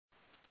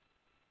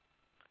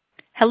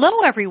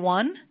Hello,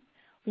 everyone.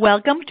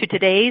 Welcome to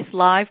today's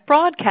live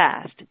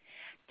broadcast,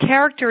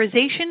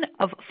 Characterization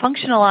of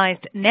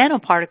Functionalized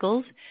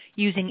Nanoparticles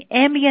using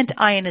Ambient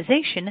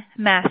Ionization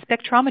Mass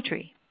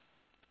Spectrometry.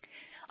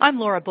 I'm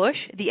Laura Bush,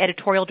 the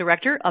Editorial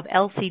Director of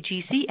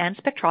LCGC and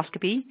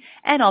Spectroscopy,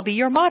 and I'll be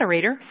your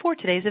moderator for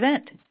today's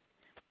event.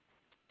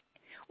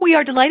 We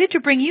are delighted to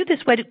bring you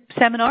this web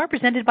seminar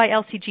presented by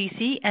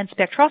LCGC and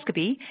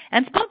Spectroscopy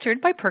and sponsored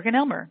by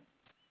PerkinElmer.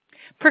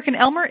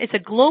 PerkinElmer is a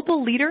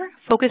global leader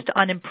focused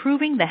on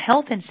improving the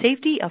health and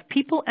safety of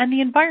people and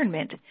the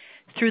environment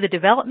through the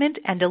development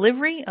and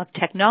delivery of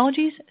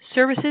technologies,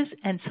 services,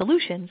 and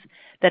solutions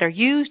that are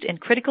used in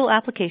critical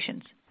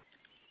applications.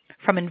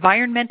 From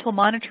environmental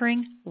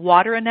monitoring,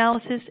 water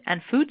analysis,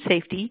 and food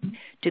safety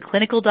to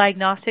clinical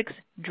diagnostics,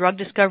 drug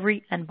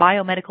discovery, and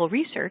biomedical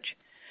research,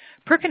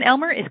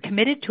 PerkinElmer is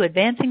committed to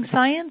advancing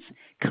science,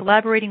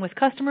 collaborating with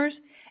customers,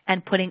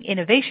 and putting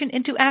innovation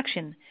into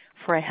action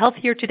for a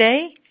healthier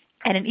today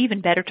and an even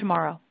better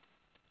tomorrow.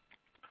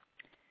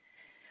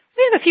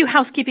 We have a few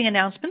housekeeping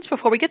announcements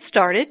before we get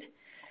started.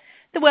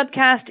 The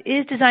webcast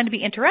is designed to be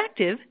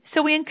interactive,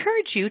 so we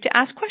encourage you to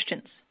ask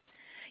questions.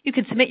 You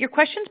can submit your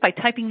questions by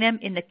typing them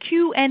in the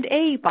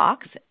Q&A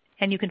box,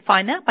 and you can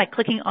find that by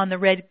clicking on the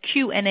red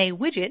Q&A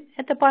widget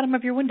at the bottom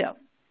of your window.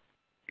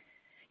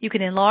 You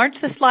can enlarge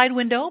the slide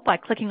window by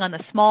clicking on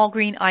the small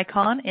green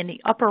icon in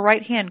the upper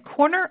right-hand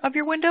corner of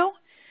your window,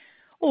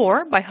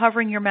 or by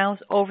hovering your mouse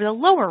over the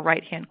lower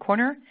right-hand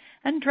corner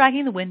and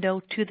dragging the window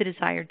to the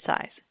desired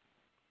size.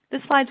 The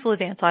slides will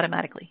advance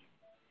automatically.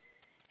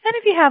 And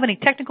if you have any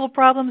technical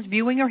problems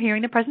viewing or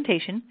hearing the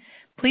presentation,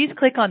 please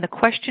click on the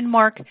question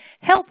mark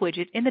help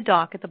widget in the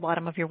dock at the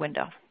bottom of your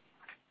window.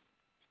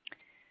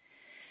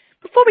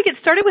 Before we get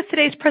started with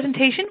today's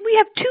presentation, we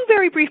have two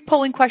very brief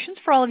polling questions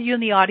for all of you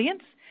in the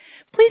audience.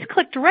 Please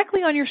click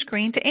directly on your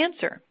screen to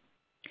answer.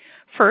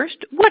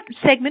 First, what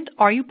segment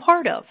are you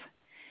part of?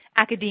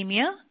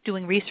 Academia,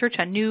 doing research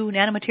on new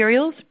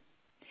nanomaterials,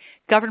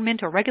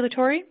 government or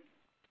regulatory,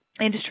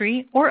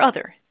 industry, or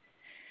other.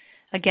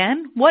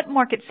 Again, what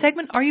market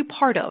segment are you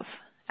part of?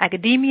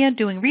 Academia,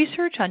 doing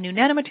research on new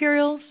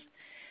nanomaterials,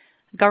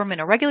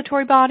 government or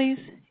regulatory bodies,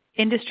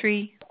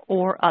 industry,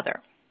 or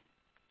other.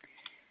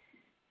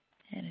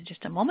 And in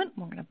just a moment,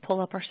 we're going to pull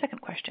up our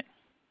second question.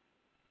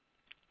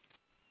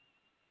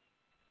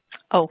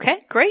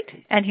 Okay, great.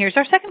 And here's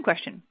our second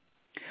question.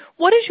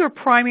 What is your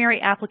primary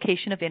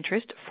application of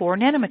interest for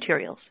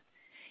nanomaterials?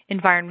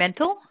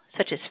 Environmental,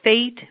 such as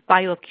fate,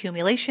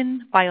 bioaccumulation,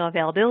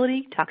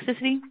 bioavailability,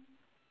 toxicity.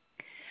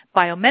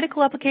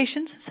 Biomedical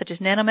applications, such as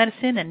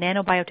nanomedicine and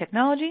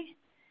nanobiotechnology.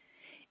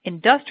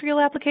 Industrial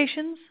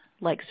applications,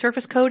 like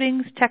surface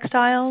coatings,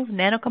 textiles,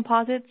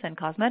 nanocomposites, and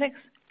cosmetics.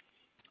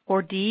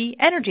 Or D,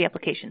 energy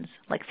applications,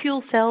 like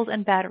fuel cells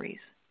and batteries.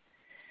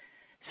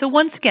 So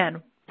once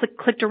again,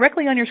 click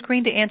directly on your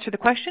screen to answer the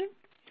question.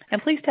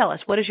 And please tell us,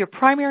 what is your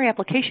primary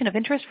application of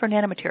interest for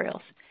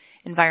nanomaterials?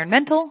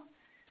 Environmental,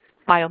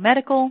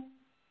 biomedical,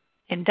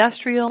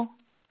 industrial,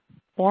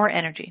 or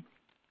energy?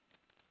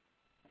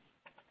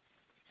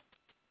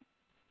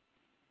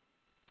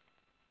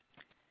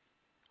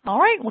 All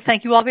right, well,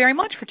 thank you all very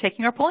much for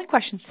taking our polling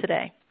questions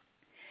today.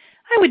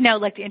 I would now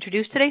like to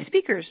introduce today's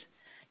speakers,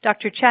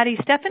 Dr.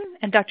 Chetty Stephan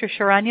and Dr.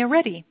 Sharanya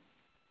Reddy.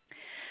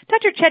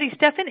 Dr. Chetty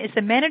Stephan is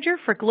the Manager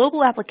for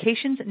Global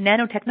Applications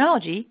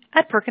Nanotechnology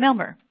at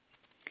PerkinElmer.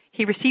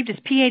 He received his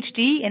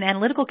PhD in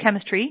analytical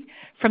chemistry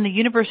from the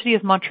University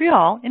of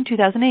Montreal in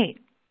 2008.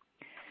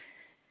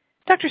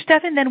 Dr.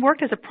 Stephan then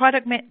worked as a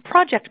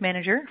project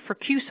manager for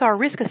QSAR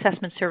risk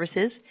assessment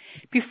services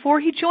before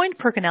he joined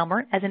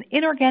PerkinElmer as an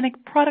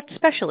inorganic product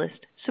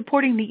specialist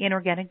supporting the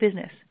inorganic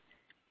business.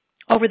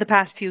 Over the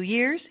past few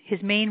years,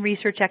 his main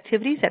research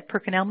activities at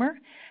PerkinElmer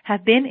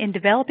have been in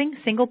developing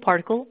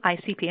single-particle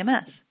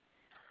ICP-MS.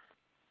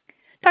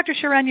 Dr.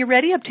 Sharanya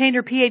Reddy obtained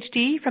her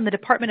PhD from the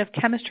Department of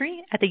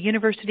Chemistry at the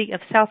University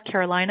of South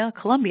Carolina,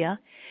 Columbia,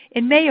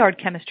 in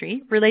Maillard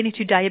chemistry relating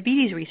to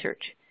diabetes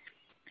research.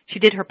 She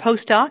did her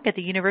postdoc at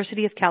the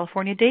University of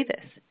California,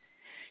 Davis.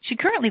 She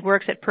currently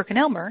works at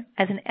PerkinElmer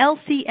as an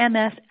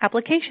LC-MS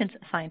applications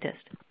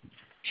scientist.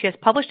 She has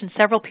published in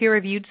several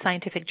peer-reviewed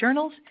scientific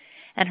journals,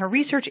 and her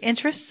research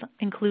interests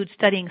include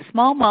studying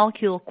small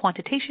molecule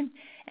quantitation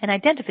and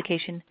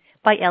identification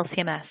by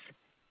LC-MS.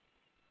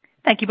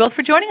 Thank you both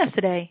for joining us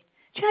today.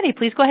 Chetty,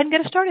 please go ahead and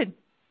get us started.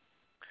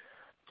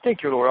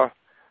 Thank you, Laura.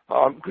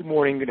 Good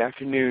morning, good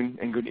afternoon,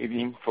 and good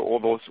evening for all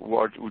those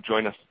who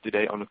join us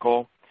today on the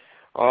call.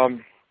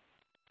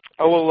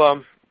 I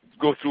will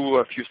go through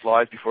a few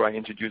slides before I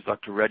introduce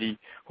Dr. Reddy,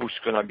 who's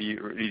going to be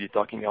really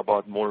talking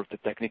about more of the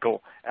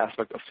technical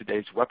aspect of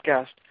today's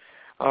webcast.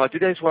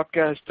 Today's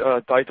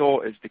webcast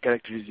title is The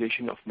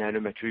Characterization of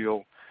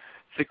Nanomaterial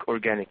Thick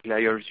Organic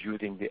Layers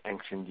Using the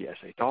Angst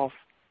DSA TOF.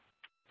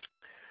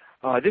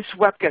 This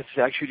webcast is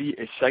actually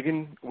a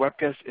second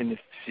webcast in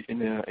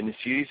a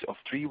series of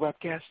 3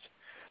 webcasts.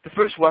 The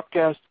first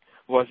webcast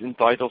was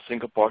entitled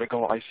Single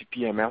Particle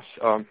ICP-MS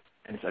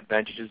and its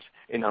advantages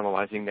in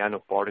analyzing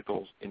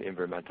nanoparticles in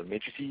environmental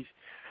matrices.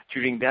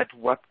 During that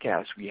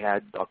webcast, we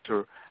had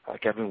Dr.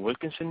 Kevin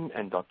Wilkinson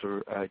and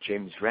Dr.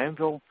 James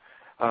Ramville.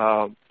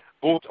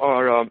 Both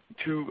are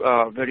two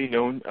very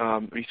known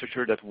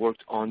researchers that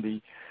worked on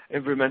the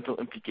environmental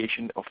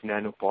implication of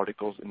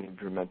nanoparticles in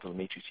environmental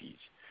matrices.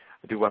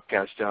 The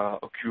webcast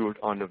occurred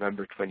on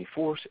November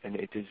 24th, and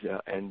it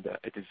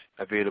is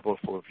available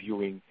for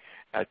viewing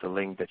at the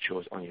link that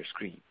shows on your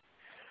screen.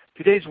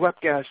 Today's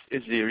webcast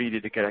is really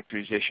the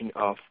characterization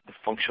of the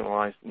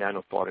functionalized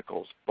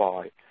nanoparticles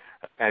by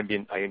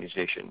ambient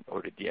ionization,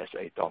 or the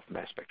DSA-TOF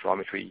mass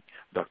spectrometry.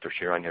 Dr.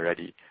 Charanya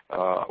Reddy,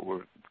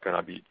 we're going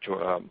to be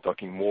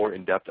talking more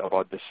in depth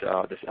about this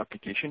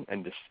application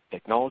and this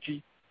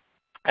technology.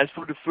 As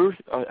for the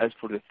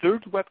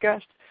third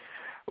webcast,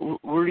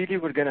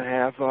 we're going to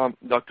have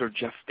Dr.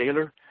 Jeff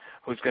Taylor,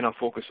 who's going to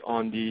focus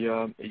on the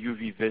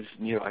UV-Vis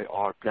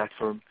near-IR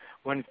platform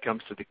when it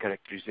comes to the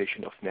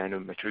characterization of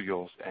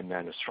nanomaterials and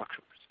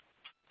nanostructures.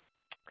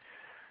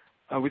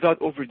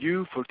 Without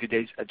overdue, for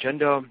today's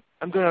agenda,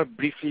 I'm going to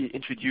briefly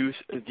introduce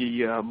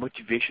the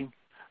motivation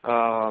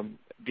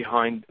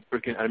behind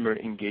Perkin-Elmer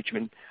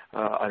engagement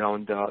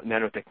around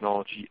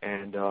nanotechnology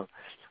and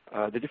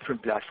the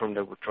different platforms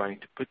that we're trying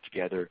to put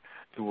together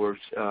towards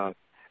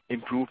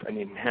improve and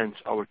enhance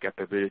our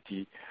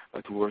capability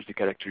towards the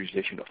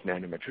characterization of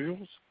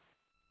nanomaterials.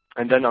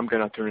 And then I'm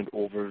going to turn it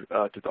over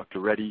to Dr.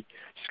 Reddy.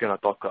 She's going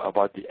to talk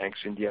about the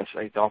Angstrom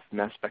DSA-TOF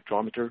mass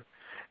spectrometer,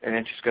 and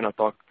then she's going to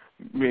talk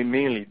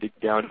mainly dig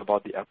down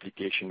about the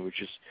application,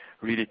 which is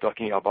really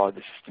talking about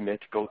the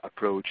systematical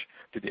approach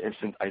to the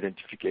instant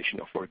identification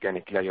of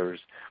organic layers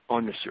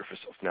on the surface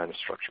of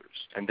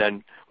nanostructures. And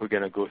then we're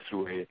going to go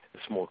through a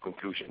small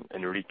conclusion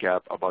and a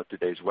recap about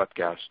today's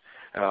webcast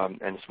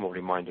and a small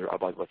reminder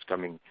about what's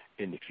coming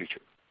in the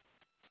future.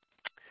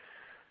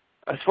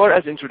 As far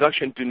as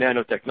introduction to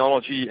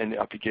nanotechnology and the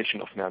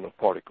application of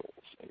nanoparticles,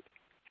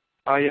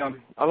 I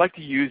like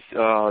to use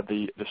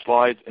the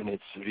slides, and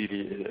it's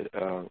really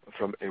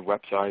from a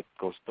website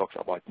that talks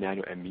about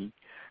NanoME.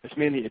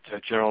 It's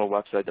a general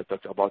website that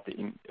talks about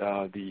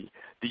the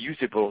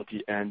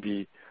usability and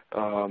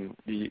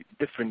the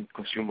different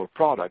consumer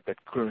products that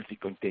currently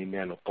contain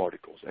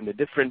nanoparticles and the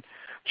different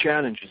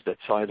challenges that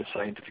the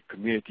scientific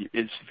community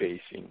is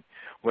facing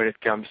when it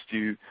comes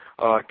to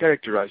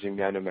characterizing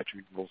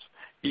nanomaterials,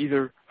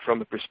 either from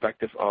the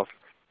perspective of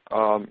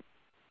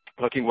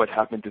looking what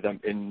happened to them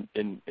in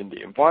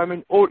the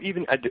environment, or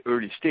even at the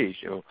early stage.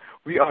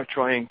 We are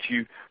trying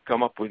to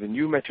come up with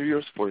new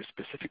materials for a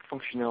specific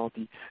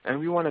functionality, and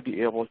we want to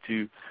be able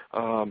to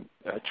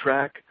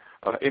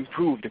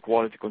improve the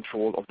quality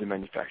control of the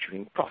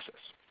manufacturing process.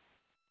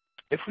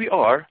 If we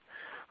are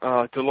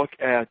to look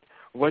at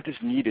what is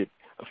needed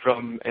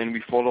and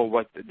we follow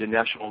what the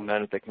National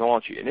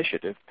Nanotechnology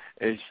Initiative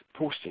is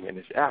posting and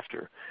is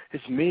after,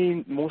 its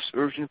most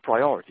urgent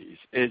priorities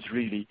is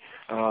really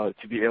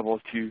to be able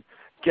to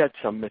get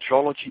some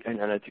metrology and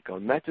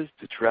analytical methods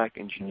to track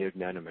engineered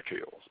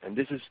nanomaterials. And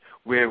this is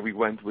where we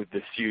went with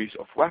this series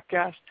of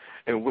webcasts,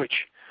 in which,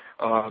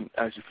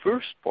 as the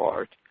first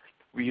part,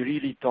 we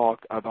really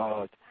talk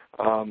about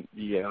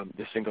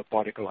the single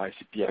particle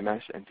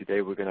ICP-MS, and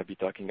today we're going to be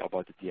talking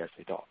about the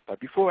DSA-TOF. But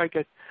before I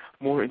get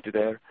more into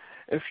there,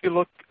 if you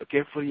look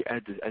carefully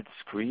at the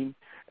screen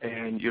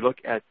and you look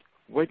at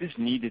what is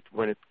needed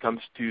when it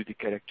comes to the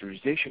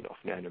characterization of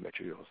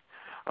nanomaterials,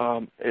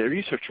 a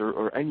researcher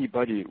or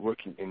anybody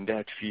working in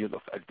that field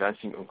of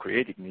advancing or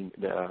creating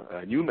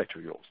new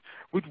materials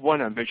would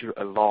want to measure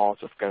a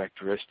lot of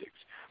characteristics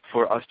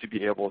for us to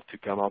be able to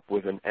come up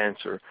with an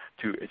answer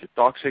to, is it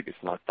toxic, it's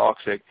not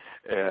toxic,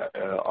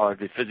 are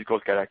the physical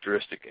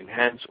characteristics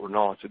enhanced or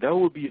not. So there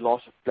will be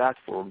lots of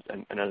platforms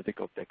and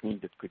analytical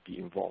techniques that could be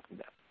involved in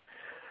that.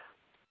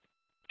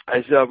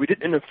 As we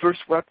did in the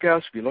first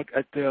webcast, we looked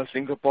at the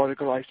single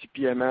particle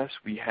ICP-MS.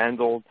 We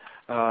handled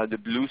the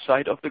blue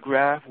side of the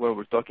graph, where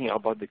we're talking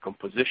about the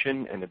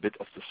composition and a bit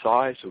of the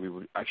size. So we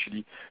will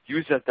actually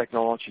use that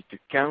technology to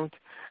count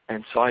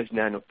and size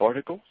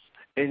nanoparticles.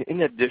 And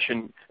in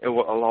addition, it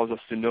allows us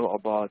to know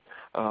about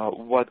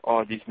what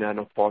are these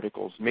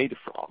nanoparticles made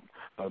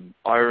from,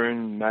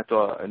 iron,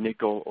 metal,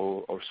 nickel,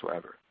 or so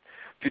ever.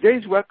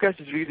 Today's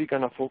webcast is really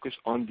going to focus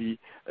on the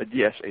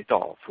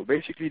DSA-TOF. So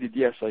basically, the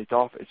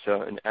DSA-TOF is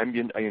an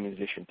ambient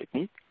ionization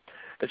technique.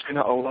 It's going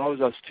to allow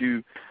us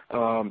to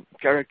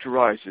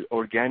characterize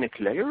organic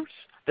layers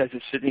that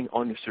is sitting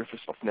on the surface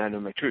of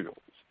nanomaterials.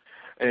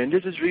 And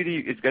this is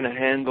going to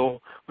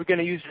handle, we're going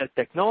to use that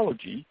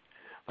technology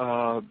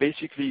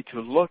basically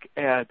to look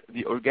at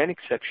the organic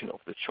section of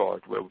the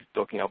chart where we're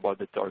talking about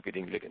the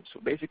targeting ligand. So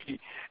basically,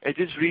 it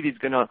is really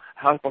going to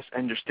help us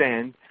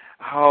understand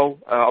how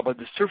about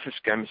the surface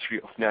chemistry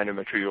of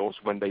nanomaterials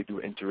when they do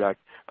interact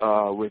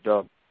with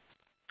the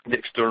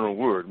external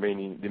world,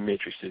 meaning the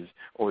matrices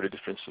or the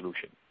different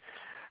solutions.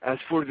 As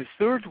for the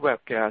third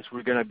webcast,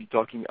 we're going to be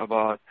talking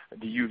about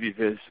the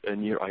UV-Vis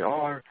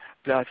near-IR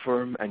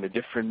platform and the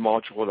different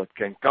modules that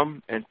can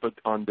come and put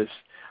on this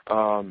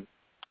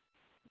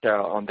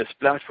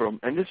platform.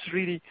 And this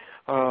really,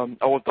 I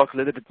will talk a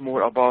little bit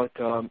more about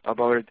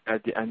it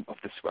at the end of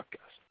this webcast.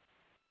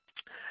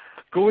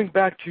 Going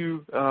back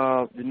to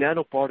the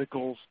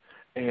nanoparticles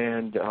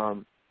and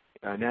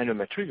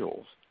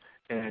nanomaterials,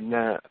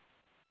 and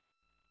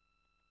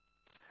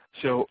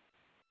so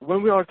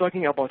when we are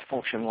talking about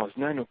functionalized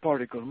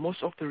nanoparticle,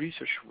 most of the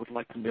research would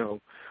like to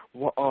know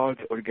what are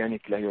the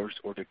organic layers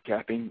or the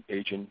capping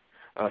agent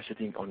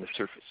sitting on the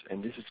surface.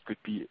 And this could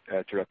be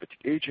a therapeutic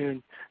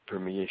agent,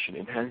 permeation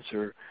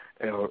enhancer,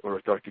 or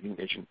a targeting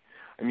agent.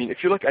 I mean, if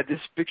you look at this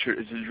picture,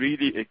 it's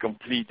really a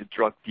complete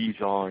drug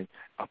design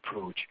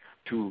approach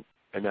to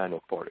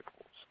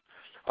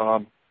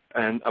nanoparticles.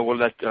 And I will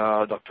let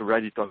Dr.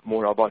 Reddy talk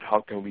more about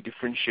how can we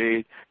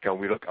differentiate, can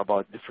we look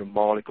about different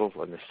molecules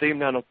on the same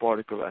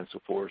nanoparticle and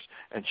so forth,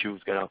 and she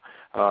was going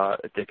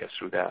to take us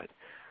through that.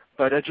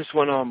 But I just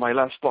want my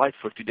last slide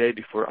for today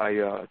before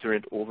I turn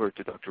it over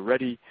to Dr.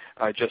 Reddy.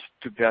 I just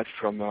took that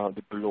from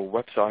the below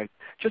website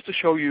just to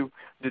show you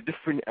the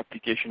different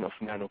application of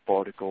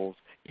nanoparticles,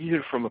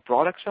 either from a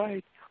product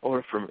side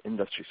or from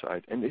industry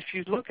side. And if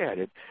you look at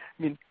it,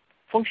 I mean,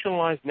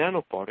 functionalized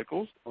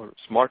nanoparticles or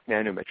smart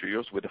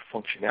nanomaterials with a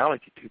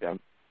functionality to them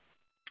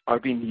are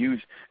being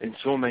used in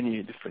so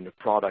many different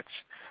products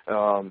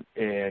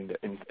and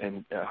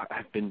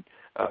have been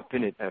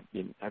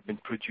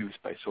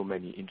produced by so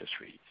many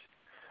industries.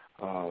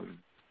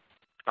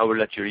 I will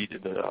let you read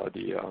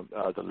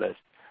the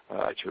list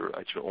at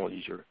your own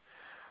leisure.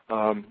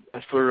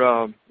 As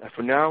for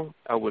now,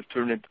 I will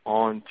turn it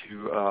on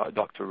to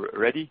Dr.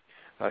 Reddy.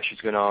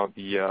 She's going to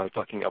be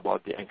talking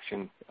about the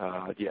ancient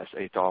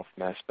DSA TOF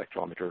mass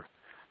spectrometer.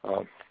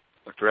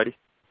 Dr. Reddy?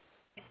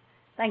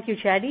 Thank you,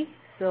 Chadi.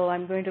 So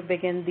I'm going to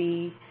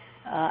begin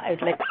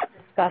I'd like to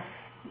discuss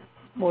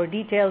more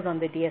details on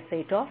the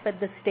DSA TOF at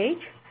this stage.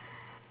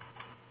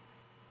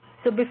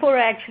 So before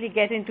I actually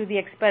get into the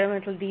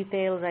experimental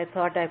details, I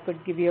thought I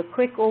could give you a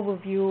quick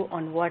overview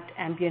on what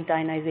ambient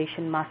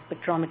ionization mass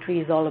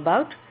spectrometry is all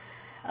about.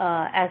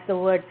 As the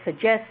word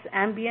suggests,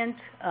 ambient,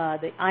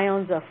 the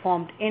ions are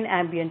formed in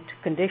ambient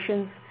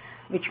conditions,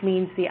 which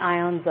means the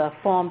ions are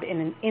formed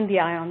in the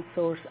ion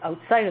source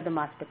outside of the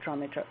mass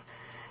spectrometer.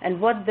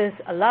 And what this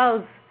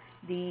allows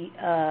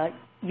the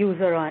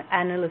user or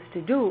analyst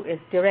to do is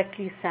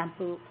directly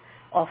sample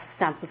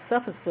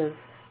surfaces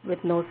with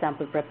no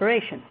sample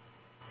preparation.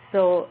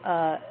 So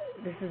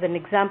this is an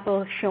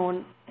example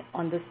shown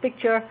on this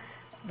picture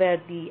where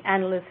the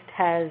analyst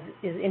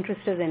is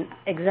interested in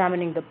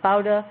examining the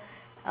powder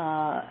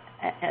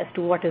as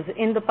to what is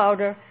in the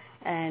powder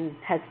and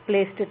has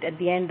placed it at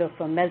the end of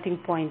a melting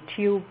point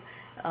tube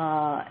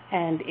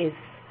and is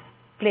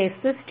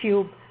placed this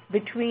tube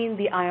between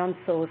the ion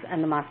source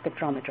and the mass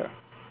spectrometer.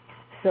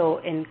 So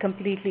in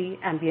completely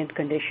ambient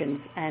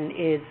conditions, and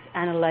is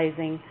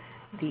analyzing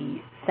the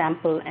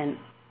sample and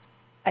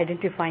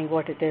identifying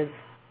what it is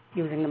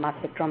using the mass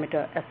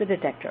spectrometer as a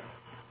detector.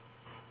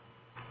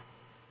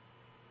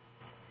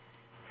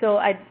 So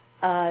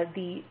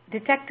the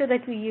detector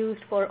that we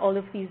used for all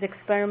of these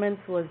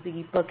experiments was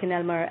the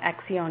Perkin-Elmer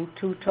Axion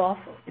 2 TOF.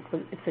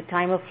 It's a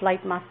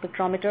time-of-flight mass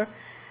spectrometer.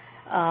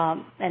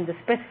 And the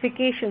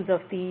specifications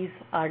of these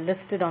are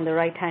listed on the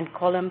right-hand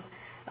column.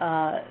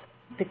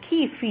 The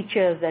key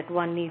features that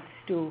one needs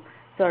to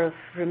sort of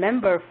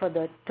remember for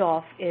the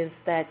TOF is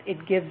that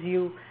it gives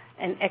you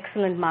an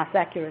excellent mass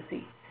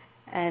accuracy.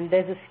 And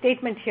there's a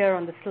statement here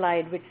on the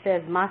slide which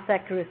says mass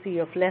accuracy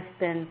of less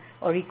than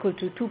or equal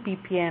to 2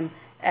 ppm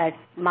at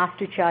mass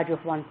to charge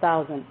of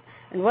 1,000.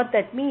 And what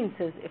that means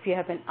is if you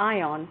have an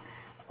ion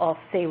of,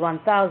 say,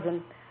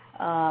 1,000,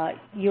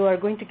 you are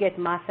going to get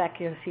mass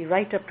accuracy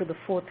right up to the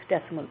 4th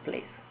decimal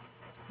place.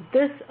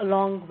 This,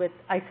 along with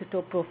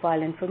isotope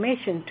profile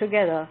information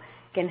together,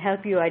 can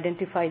help you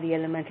identify the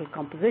elemental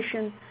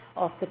composition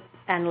of the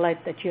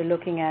analyte that you're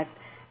looking at,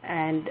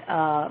 and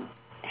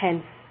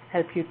hence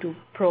help you to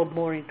probe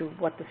more into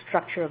what the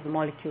structure of the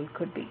molecule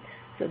could be.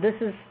 So this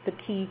is the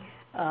key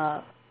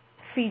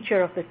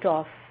feature of the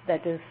TOF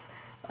that is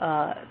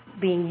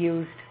being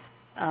used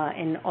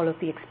in all of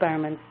the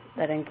experiments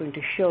that I'm going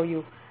to show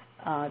you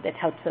that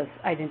helps us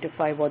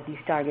identify what these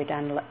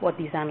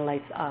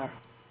analytes are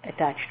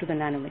attached to the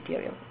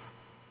nanomaterial.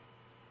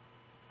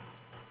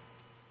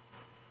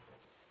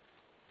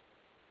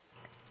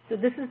 So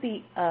this is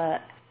the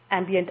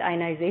ambient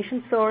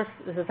ionization source.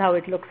 This is how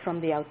it looks from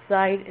the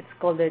outside. It's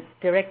called a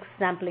direct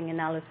sampling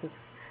analysis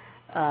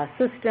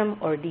system,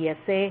 or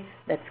DSA,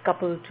 that's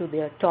coupled to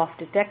the TOF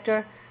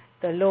detector.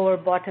 The lower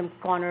bottom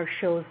corner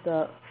shows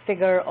the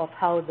figure of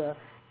how the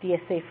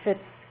DSA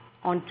fits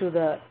onto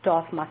the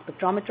TOF mass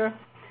spectrometer.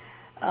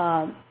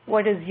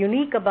 What is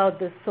unique about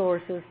this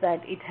source is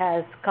that it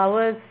has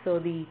covers, so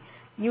the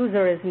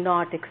user is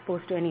not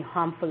exposed to any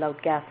harmful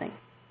outgassing.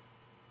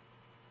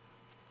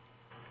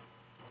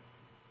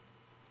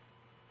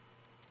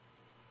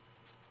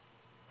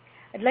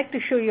 I'd like to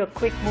show you a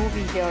quick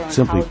movie here on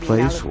Simply how the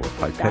place or analysis is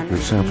pipette done your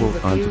with sample ease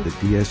of onto use. the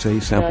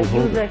DSA sample The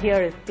holder. user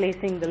here is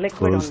placing the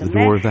liquid Close on the the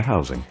door mesh, of the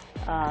housing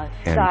and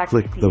start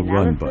click the Run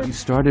analysis. button. We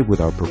started with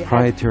our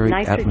proprietary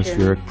nitrogen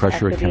atmospheric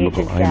pressure as the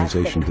chemical reagent gas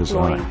ionization that is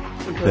flowing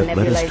design into that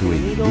led us to a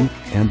nebulizing needle.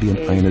 unique ambient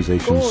It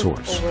ionization goes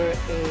source. over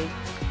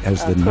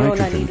As the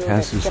nitrogen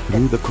passes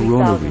through the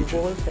corona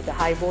region, the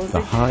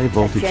high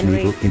voltage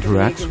needle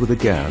interacts with a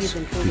gas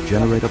to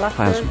generate a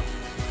plasma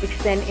that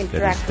is then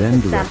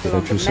directed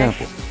at your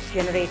sample.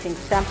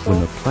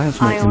 When the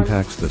plasma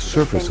impacts the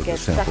surface of the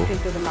sample,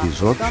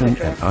 desorption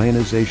and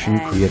ionization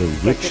create a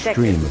rich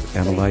stream of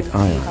analyte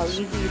ions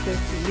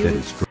that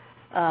is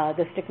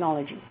this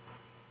technology.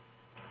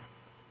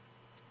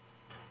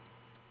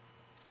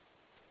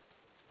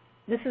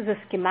 This is a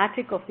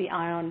schematic of the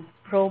ion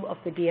probe, of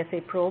the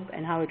DSA probe,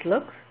 and how it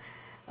looks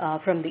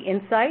from the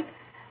inside.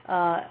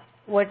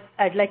 What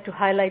I'd like to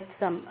highlight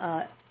some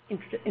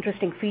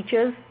interesting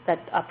features that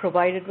are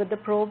provided with the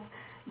probe.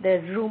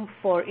 There's room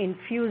for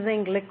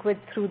infusing liquid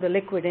through the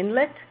liquid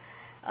inlet.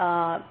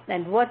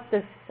 And what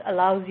this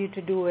allows you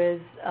to do is,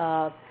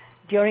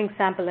 during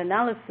sample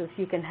analysis,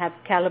 you can have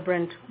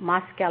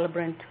mass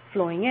calibrant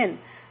flowing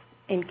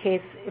in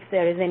case if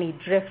there is any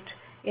drift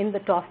in the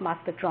TOF mass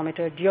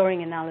spectrometer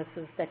during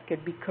analysis that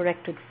could be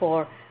corrected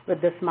for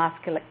with this mass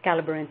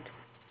calibrant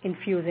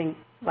infusing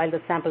while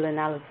the sample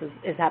analysis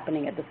is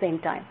happening at the same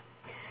time.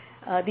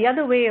 The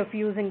other way of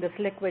using this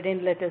liquid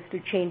inlet is to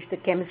change the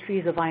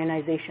chemistries of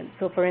ionization.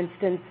 So for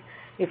instance,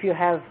 if you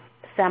have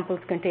samples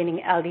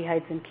containing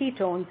aldehydes and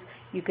ketones,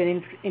 you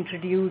can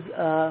introduce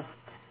a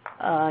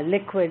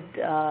liquid,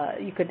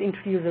 you could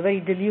introduce a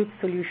very dilute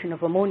solution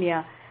of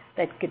ammonia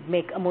that could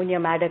make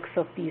ammonium adducts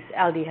of these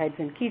aldehydes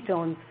and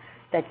ketones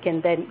that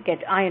can then get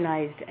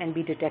ionized and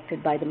be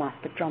detected by the mass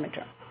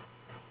spectrometer.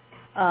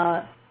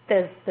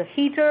 There's the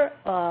heater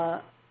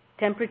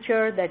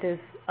temperature that is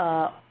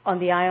on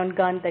the ion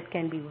gun that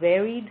can be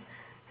varied.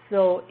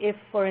 So if,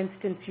 for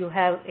instance, you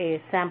have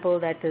a sample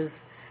that is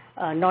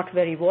not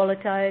very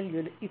volatile,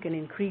 you can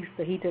increase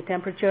the heater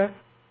temperature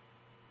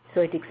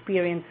so it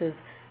experiences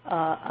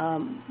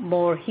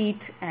more heat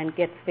and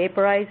gets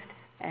vaporized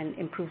and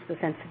improves the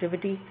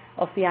sensitivity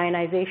of the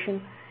ionization.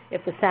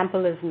 If the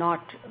sample is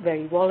not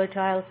very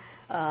volatile,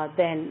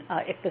 then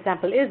if the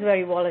sample is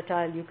very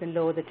volatile, you can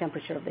lower the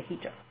temperature of the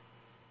heater.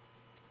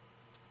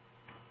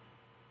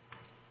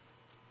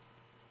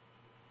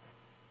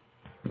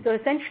 So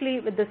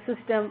essentially, with the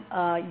system,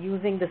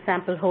 using the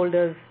sample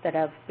holders that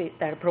are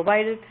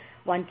provided,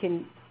 one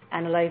can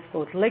analyze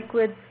both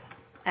liquids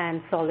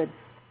and solids.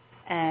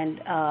 And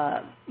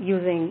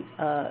using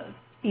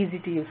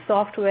easy-to-use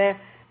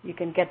software, you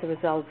can get the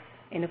results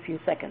in a few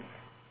seconds.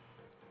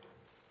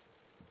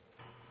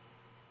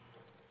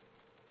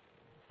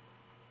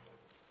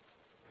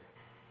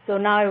 So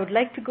now I would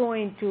like to go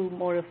into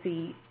more of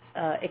the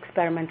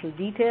experimental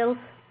details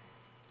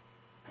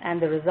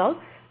and the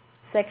results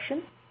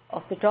section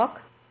of the talk.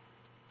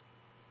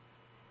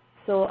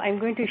 So I'm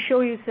going to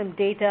show you some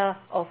data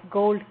of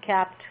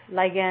gold-capped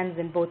ligands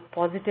in both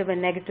positive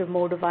and negative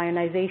mode of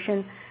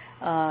ionization.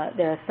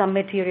 There are some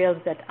materials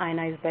that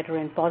ionize better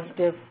in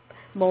positive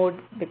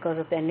mode because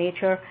of their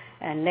nature,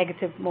 and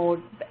negative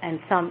mode, and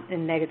some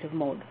in negative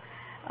mode.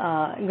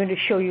 I'm going to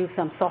show you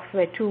some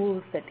software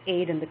tools that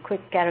aid in the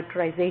quick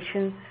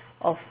characterization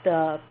of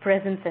the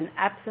presence and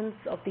absence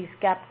of these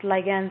capped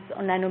ligands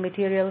on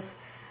nanomaterials,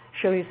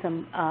 show you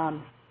some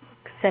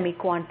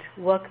semi-quant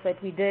work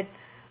that we did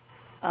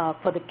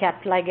for the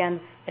capped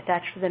ligands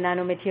attached to the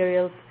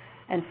nanomaterials,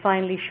 and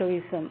finally show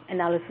you some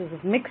analysis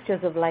of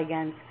mixtures of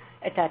ligands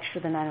attached to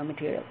the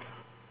nanomaterials.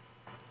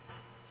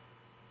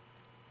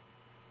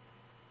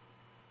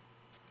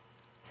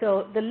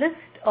 So the list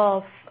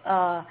of,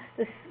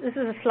 this is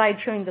a slide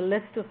showing the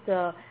list of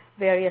the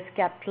various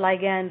capped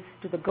ligands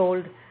to the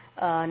gold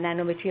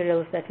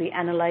nanomaterials that we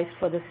analyzed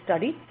for this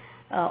study.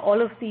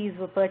 All of these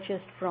were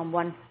purchased from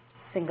one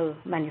single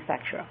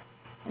manufacturer.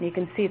 And you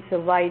can see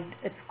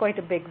it's quite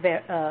a big,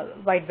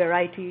 wide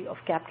variety of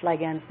capped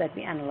ligands that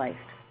we analyzed.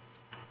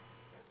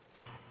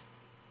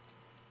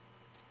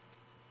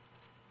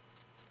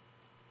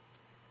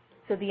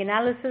 So the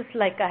analysis,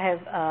 like I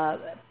have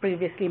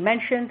previously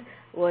mentioned,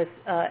 was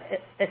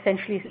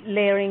essentially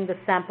layering the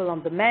sample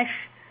on the mesh,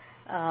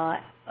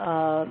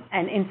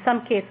 and in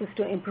some cases,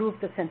 to improve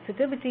the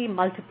sensitivity,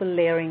 multiple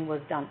layering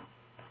was done.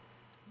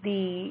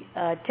 The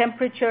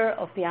temperature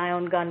of the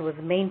ion gun was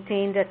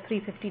maintained at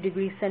 350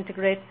 degrees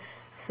centigrade,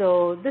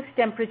 so this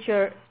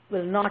temperature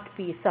will not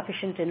be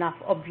sufficient enough,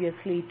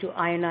 obviously, to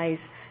ionize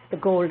the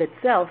gold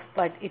itself,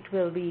 but it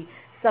will be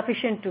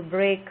sufficient to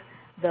break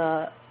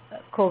the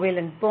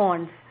covalent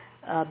bonds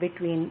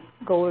between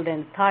gold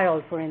and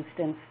thiol, for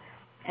instance,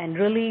 and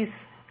release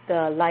the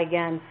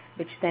ligands,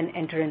 which then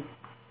enter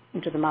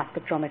into the mass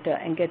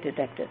spectrometer and get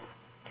detected.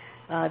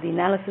 The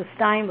analysis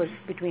time was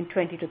between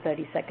 20 to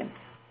 30 seconds.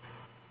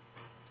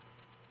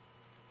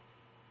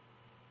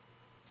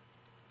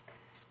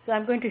 So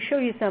I'm going to show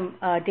you some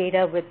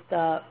data with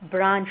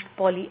branched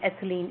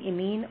polyethylene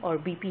imine, or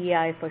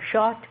BPI for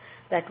short,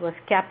 that was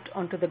capped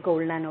onto the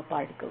gold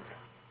nanoparticles.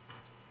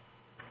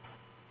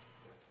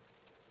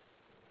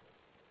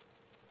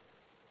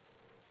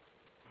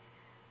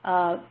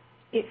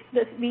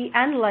 We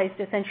analyzed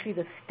essentially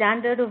the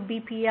standard of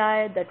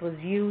BPI that was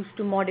used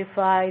to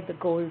modify the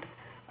gold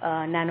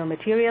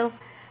nanomaterial.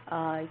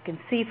 You can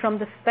see from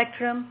the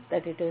spectrum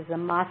that it is a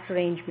mass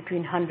range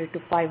between 100 to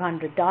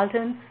 500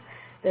 Daltons.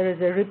 There is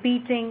a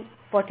repeating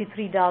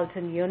 43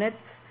 Dalton units,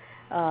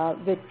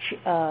 which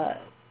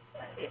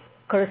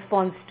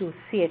corresponds to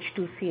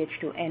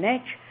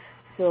CH2CH2NH.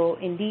 So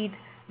indeed,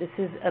 this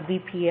is a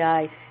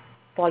BPI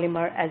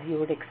polymer as you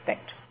would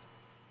expect.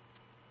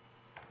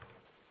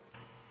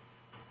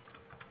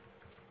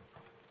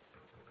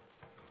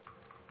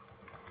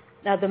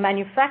 Now the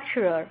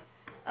manufacturer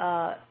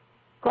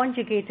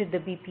conjugated the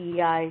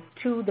BPI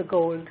to the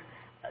gold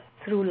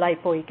through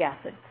lipoic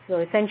acid. So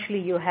essentially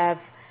you have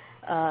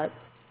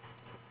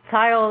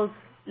thiols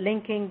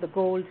linking the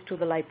gold to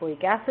the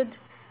lipoic acid.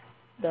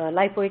 The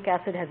lipoic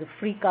acid has a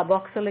free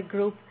carboxylic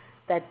group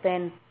that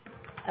then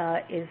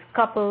is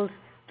coupled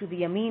to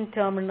the amine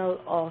terminal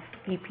of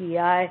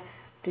BPI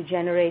to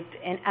generate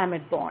an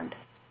amide bond.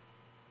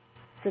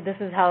 So this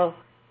is how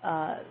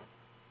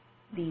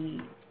the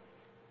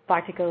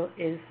particle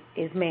is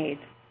made.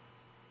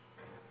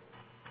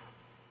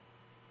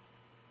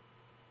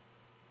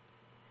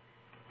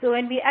 So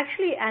when we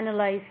actually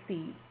analyzed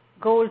the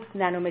gold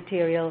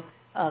nanomaterial,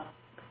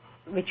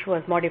 which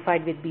was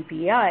modified with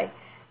BPI,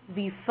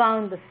 we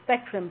found the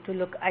spectrum to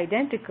look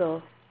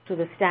identical to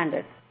the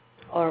standard,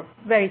 or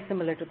very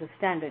similar to the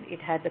standard. It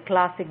had the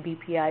classic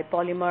BPI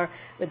polymer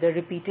with the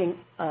repeating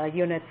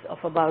units of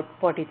about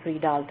 43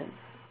 Daltons.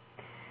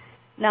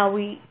 Now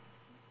we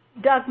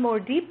dug more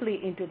deeply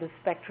into the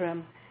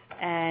spectrum,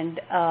 and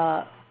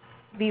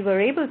we were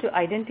able to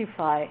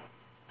identify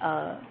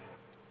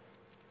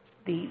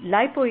the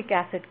lipoic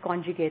acid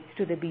conjugates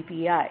to the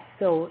BPI.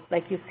 So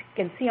like you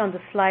can see on the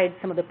slide,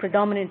 some of the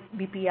predominant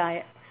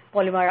BPI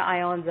polymer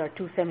ions are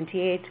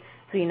 278,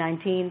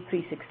 319,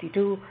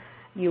 362.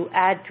 You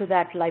add to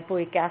that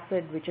lipoic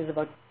acid, which is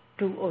about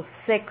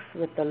 206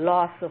 with the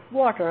loss of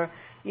water,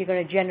 you're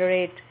going to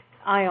generate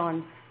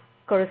ions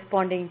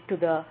corresponding to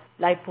the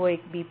lipoic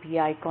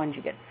BPI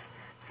conjugates.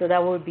 So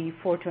that would be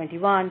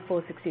 421,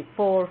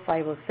 464,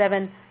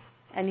 507.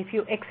 And if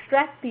you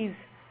extract these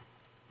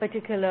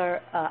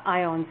particular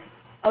ions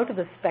out of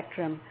the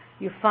spectrum,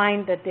 you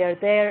find that they are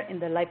there in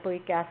the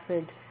lipoic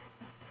acid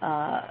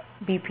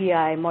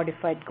BPI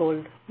modified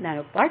gold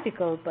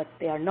nanoparticle, but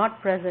they are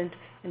not present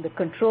in the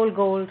control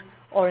gold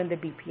or in the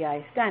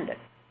BPI standard.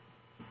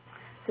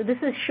 So this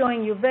is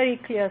showing you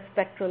very clear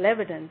spectral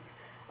evidence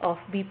of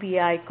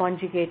BPI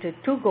conjugated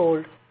to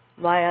gold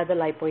via the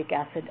lipoic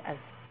acid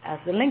as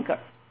the linker.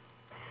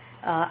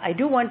 I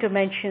do want to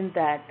mention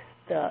that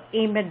the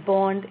amide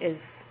bond is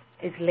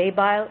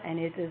labile, and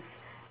it is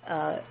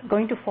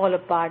going to fall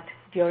apart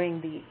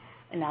during the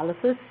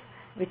analysis,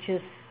 which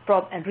is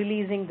and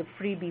releasing the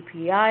free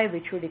BPI,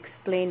 which would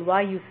explain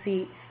why you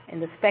see in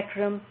the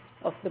spectrum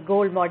of the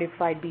gold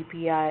modified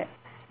BPI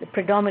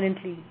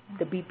predominantly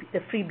the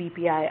free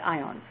BPI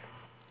ions.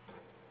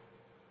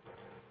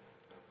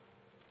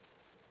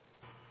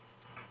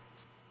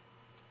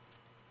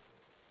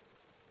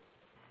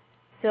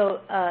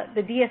 So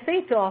the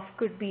DSA TOF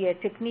could be a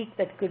technique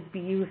that could be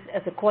used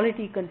as a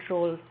quality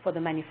control for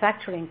the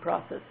manufacturing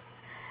process.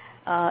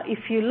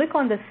 If you look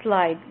on the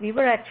slide, we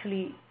were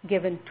actually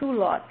given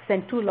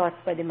sent two lots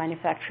by the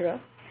manufacturer,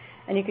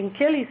 and you can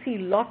clearly see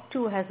lot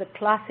 2 has a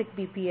classic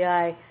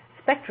BPI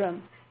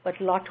spectrum, but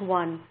lot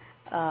 1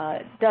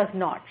 does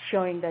not,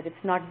 showing that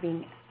it's not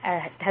being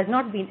has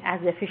not been as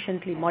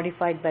efficiently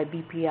modified by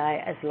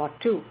BPI as lot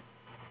 2.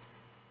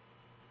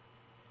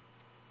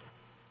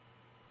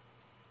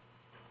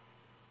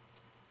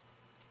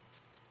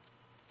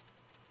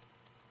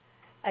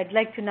 I'd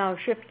like to now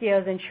shift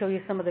gears and show you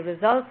some of the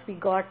results we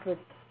got with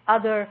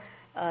other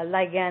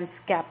ligands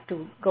capped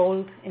to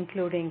gold,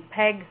 including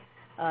PEG,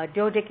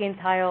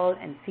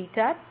 dodecanethiol, and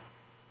CTAP.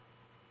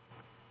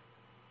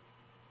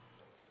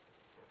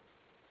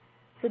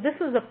 So this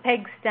was a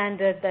PEG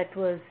standard that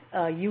was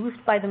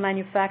used by the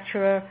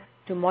manufacturer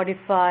to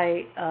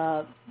modify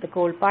the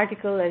gold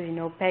particle. As you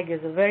know, PEG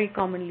is a very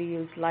commonly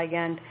used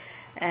ligand,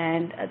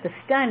 and the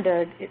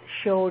standard, it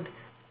showed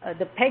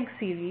the PEG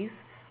series,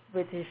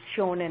 which is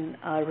shown in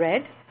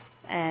red,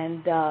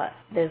 and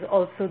there's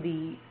also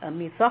the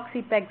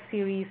methoxy-PEG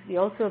series. We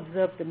also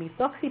observed the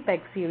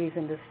methoxy-PEG series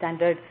in the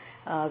standard,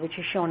 which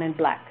is shown in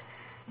black.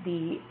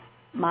 The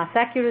mass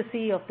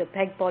accuracy of the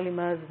PEG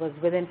polymers was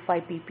within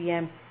 5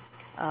 ppm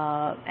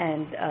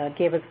and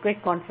gave us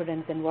great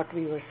confidence in what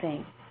we were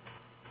saying.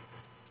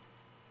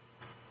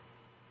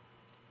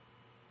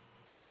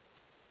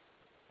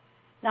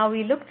 Now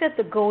we looked at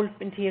the gold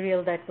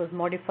material that was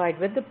modified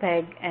with the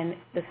PEG, and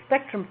the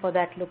spectrum for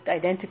that looked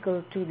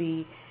identical to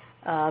the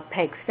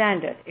PEG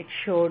standard. It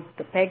showed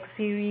the PEG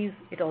series.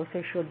 It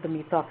also showed the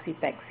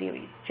methoxy-PEG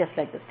series, just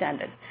like the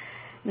standard.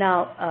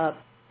 Now,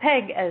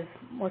 PEG, as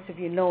most of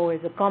you know,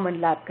 is a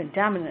common lab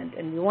contaminant,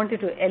 and we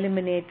wanted to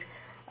eliminate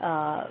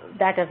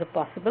that as a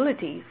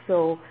possibility.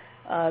 So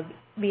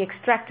we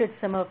extracted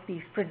some of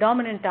these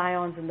predominant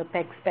ions in the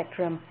PEG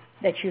spectrum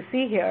that you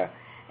see here,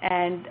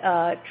 and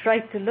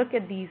tried to look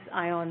at these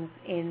ions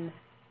in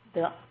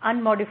the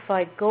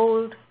unmodified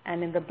gold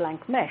and in the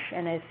blank mesh.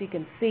 And as you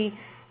can see,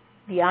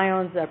 the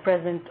ions are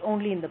present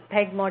only in the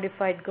PEG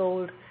modified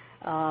gold.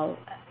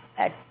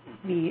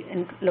 We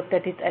looked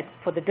at it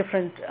for the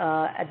different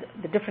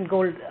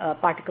gold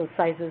particle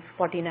sizes,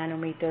 40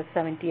 nanometers,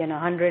 70, and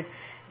 100.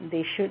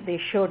 They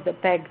showed the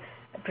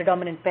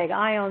predominant PEG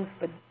ions,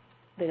 but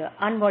the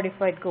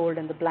unmodified gold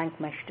and the blank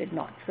mesh did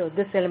not. So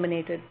this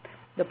eliminated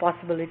the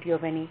possibility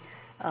of any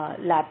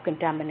lab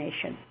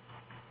contamination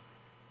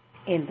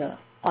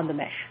on the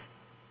mesh.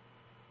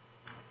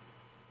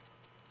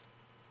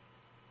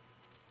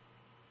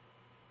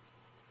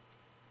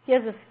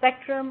 Here's a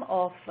spectrum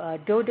of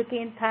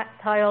dodecane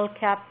thiol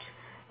capped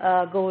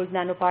gold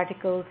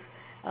nanoparticles.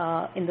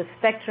 In the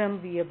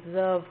spectrum, we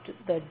observed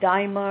the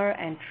dimer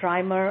and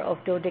trimer of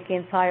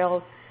dodecane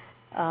thiol.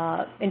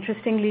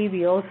 Interestingly,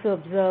 we also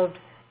observed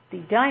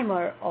the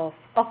dimer of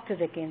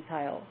octadecane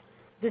thiol.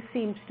 This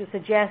seems to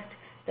suggest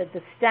that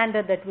the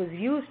standard that was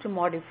used to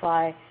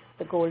modify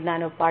the gold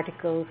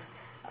nanoparticles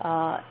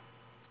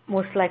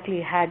most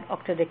likely had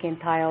octadecane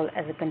thiol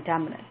as a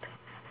contaminant.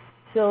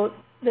 So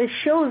this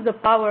shows the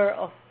power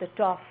of the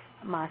TOF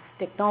mass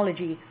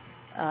technology.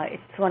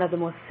 It's one of the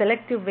most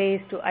selective ways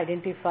to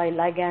identify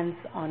ligands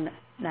on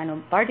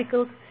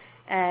nanoparticles,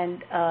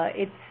 and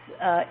it's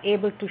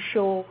able to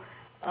show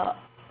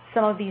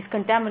some of these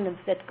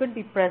contaminants that could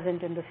be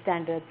present in the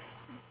standards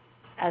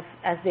as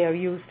they are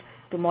used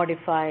to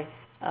modify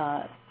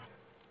the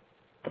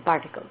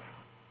particles.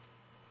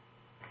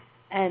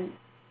 And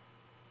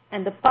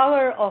the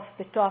power of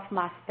the TOF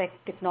mass spec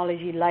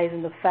technology lies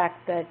in the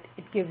fact that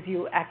it gives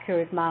you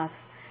accurate mass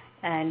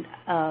and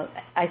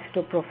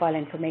isotope profile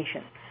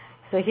information.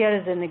 So here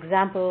is an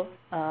example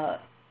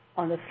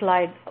on the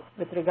slide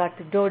with regard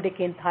to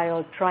dodecane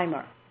thiol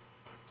trimer.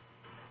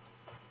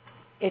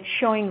 It's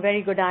showing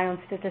very good ion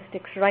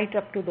statistics right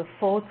up to the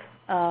fourth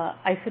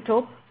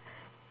isotope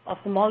of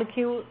the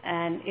molecule,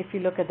 and if you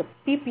look at the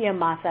ppm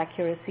mass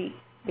accuracy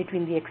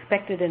between the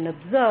expected and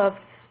observed,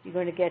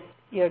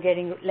 you're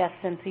getting less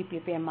than 3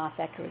 ppm mass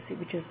accuracy,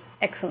 which is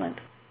excellent.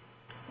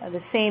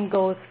 The same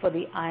goes for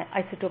the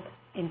isotope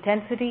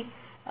intensity.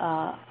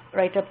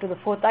 Right up to the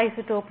fourth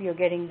isotope, you're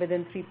getting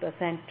within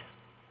 3%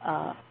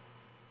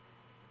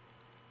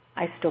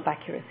 isotope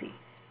accuracy.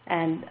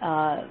 And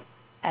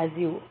as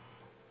you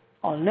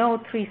all know,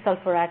 3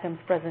 sulfur atoms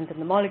present in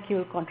the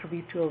molecule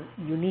contribute to a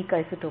unique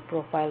isotope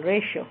profile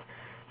ratio.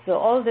 So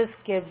all this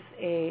gives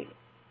a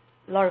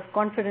lot of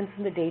confidence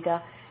in the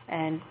data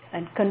and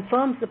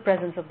confirms the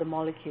presence of the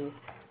molecule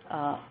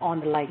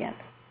on the ligand,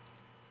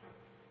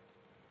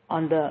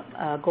 on the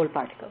gold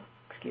particle,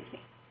 excuse me.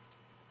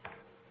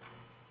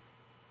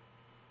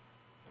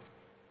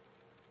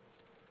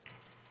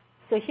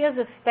 So here's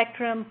a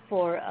spectrum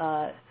for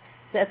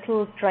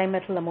cetyl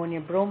trimethyl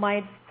ammonium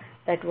bromide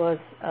that was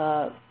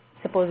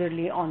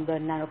supposedly on the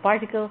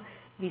nanoparticle.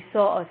 We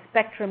saw a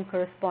spectrum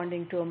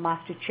corresponding to a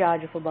master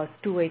charge of about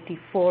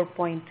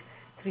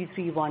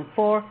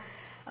 284.3314.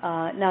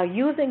 Now,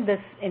 using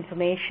this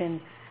information,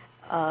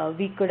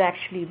 we could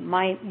actually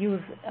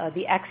use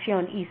the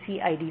Axion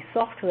ECID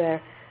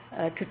software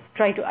to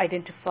try to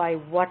identify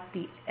what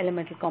the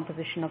elemental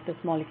composition of this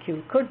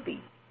molecule could be.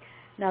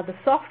 Now, the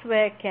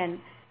software can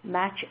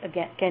match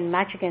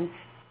against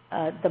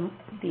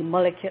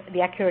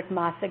the accurate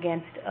mass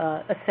against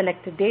a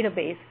selected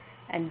database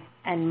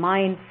and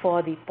mine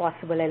for the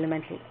possible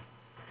elemental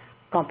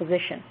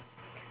composition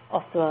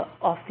of the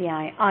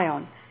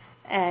ion.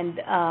 And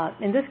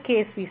in this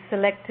case, we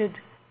selected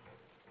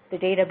the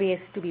database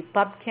to be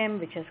PubChem,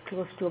 which has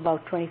close to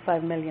about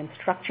 25 million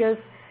structures.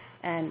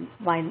 And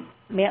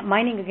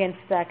mining against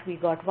that, we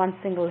got one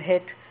single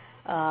hit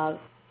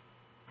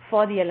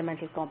for the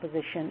elemental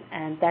composition,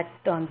 and that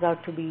turns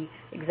out to be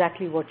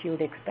exactly what you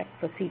would expect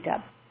for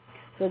CTAB.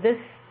 So this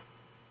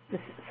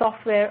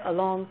software,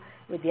 along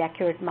with the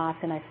accurate mass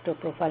and isotope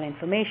profile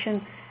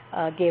information,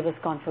 gave us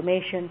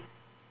confirmation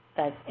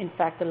that, in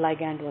fact, the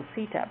ligand was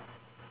CTAB.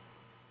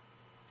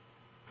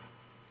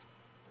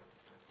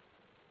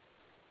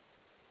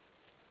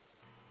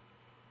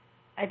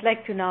 I'd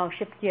like to now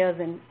shift gears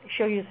and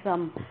show you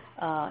some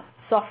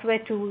software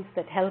tools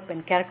that help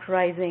in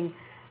characterizing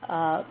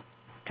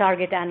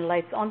target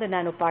analytes on the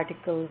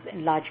nanoparticles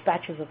in large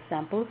batches of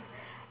samples.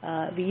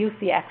 We use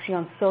the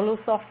Axion Solo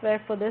software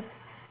for this.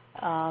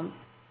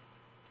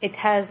 It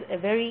has a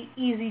very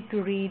easy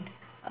to read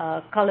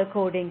color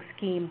coding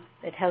scheme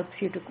that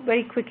helps you to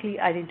very quickly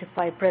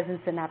identify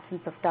presence and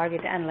absence of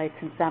target analytes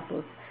in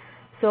samples.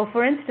 So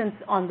for instance,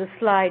 on the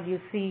slide, you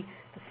see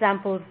the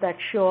samples that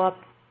show up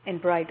in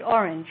bright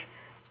orange,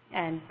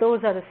 and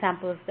those are the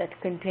samples that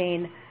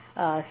contain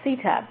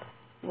CTAB,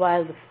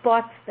 while the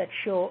spots that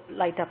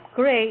light up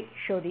gray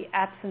show the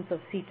absence of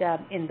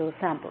CTAB in those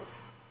samples.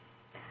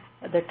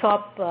 The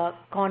top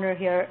corner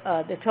here,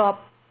 the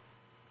top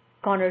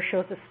corner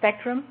shows the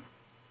spectrum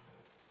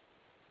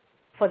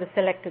for the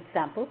selected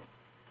sample.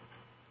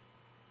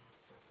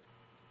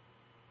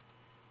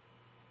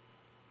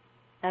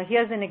 Now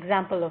here's an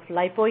example of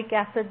lipoic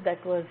acid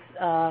that was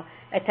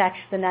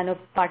attached to the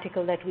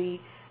nanoparticle that we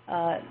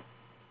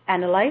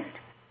analyzed.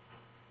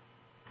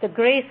 The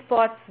gray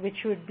spots,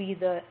 which would be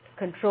the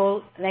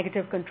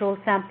negative control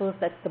samples,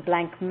 that's the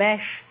blank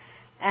mesh,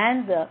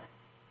 and the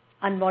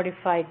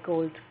unmodified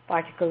gold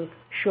particles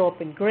show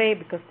up in gray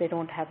because they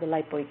don't have the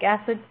lipoic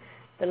acid.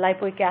 The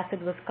lipoic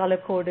acid was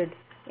color-coded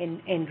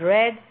in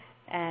red,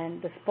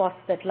 and the spots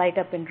that light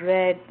up in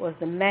red was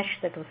the mesh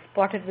that was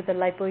spotted with the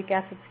lipoic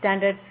acid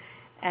standard,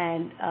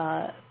 and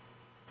the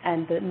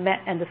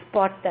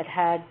spot that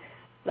had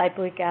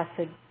lipoic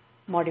acid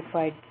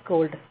modified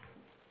gold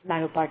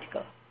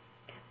nanoparticle.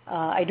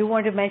 I do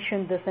want to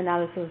mention this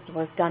analysis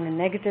was done in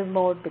negative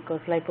mode because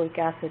lipoic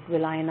acid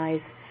will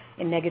ionize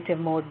in negative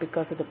mode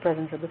because of the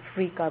presence of the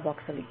free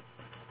carboxylic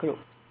group.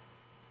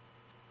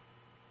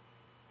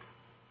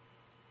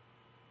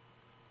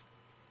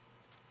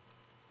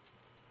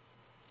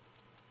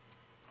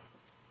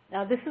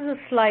 Now this is a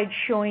slide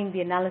showing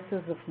the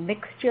analysis of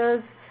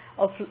mixtures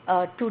of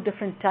two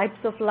different types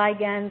of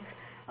ligands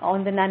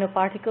on the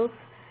nanoparticles.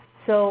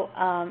 So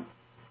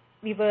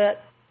we were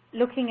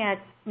looking at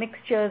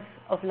mixtures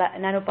of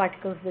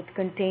nanoparticles that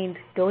contained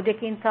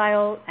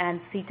dodecane-thiol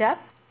and CTAP.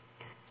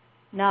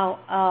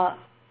 Now,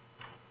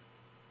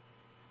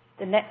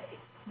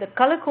 the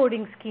color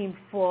coding scheme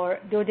for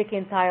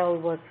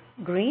dodecane-thiol was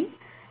green,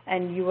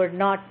 and you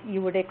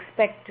would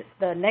expect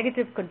the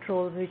negative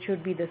controls, which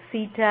would be the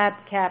CTAP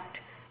capped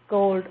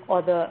gold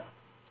or the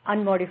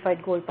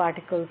unmodified gold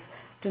particles,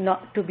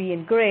 to be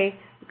in gray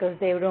because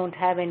they don't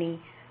have any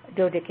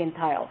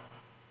dodecane-thiol.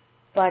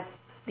 But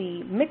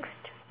the mixed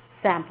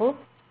sample,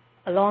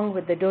 along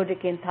with the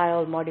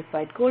dodecane-thiol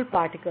modified gold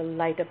particle,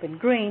 light up in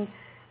green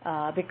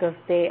because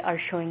they are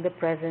showing the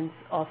presence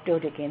of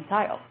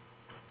dodecane-thiol.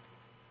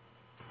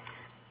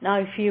 Now,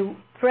 if you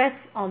press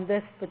on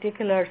this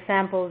particular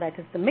sample, that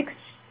is the mixed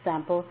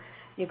sample,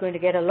 you're going to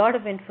get a lot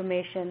of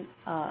information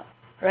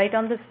right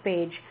on this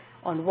page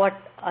on what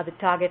are the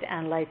target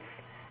analytes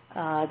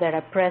that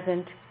are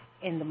present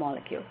in the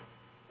molecule,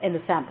 in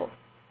the sample.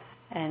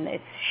 And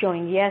it's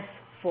showing yes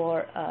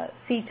for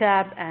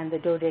CTAB and the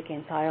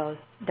dodecane-thiol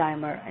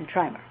dimer and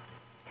trimer.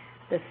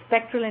 The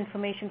spectral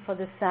information for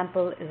this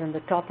sample is in the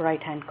top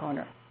right-hand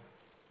corner.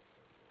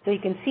 So you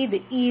can see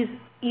the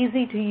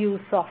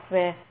easy-to-use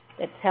software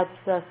that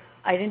helps us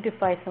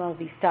identify some of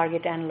these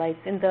target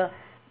analytes in the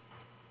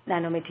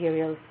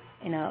nanomaterials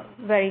in a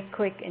very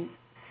quick and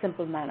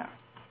simple manner.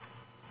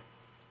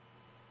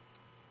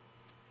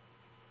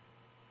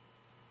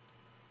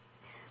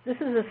 This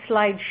is a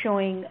slide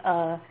showing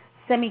a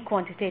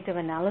semi-quantitative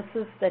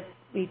analysis that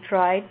we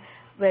tried,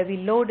 where we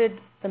loaded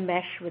the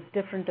mesh with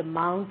different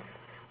amounts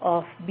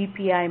of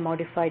BPI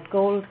modified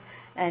gold,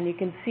 and you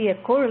can see a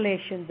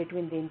correlation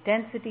between the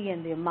intensity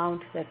and the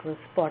amount that was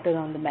spotted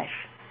on the mesh.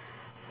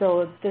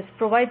 So this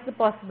provides the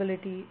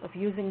possibility of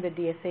using the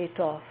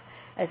DSA-TOF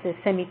as a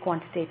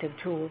semi-quantitative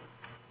tool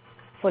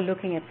for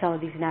looking at some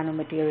of these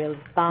nanomaterials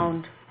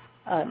bound,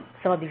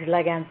 some of these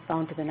ligands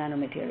bound to the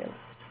nanomaterials.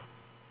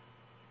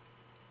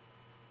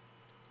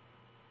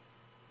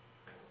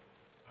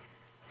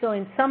 So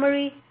in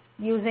summary,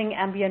 using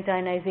ambient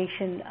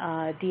ionization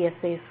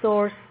DSA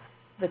source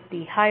with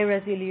the high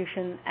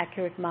resolution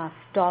accurate mass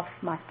TOF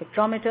mass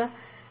spectrometer,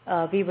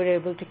 we were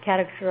able to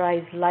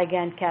characterize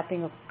ligand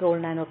capping of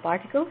gold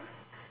nanoparticles.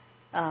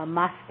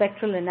 Mass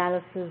spectral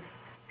analysis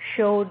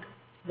showed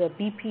the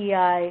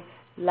BPI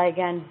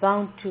ligand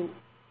bound to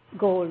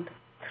gold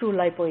through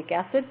lipoic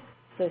acid.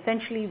 So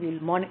essentially,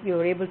 we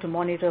were able to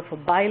monitor for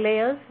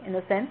bilayers in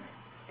a sense.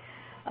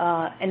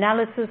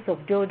 Analysis of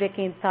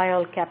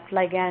dodecane-thiol capped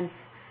ligands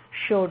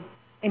showed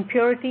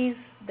impurities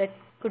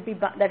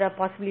that are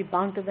possibly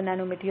bound to the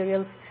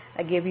nanomaterials.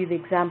 I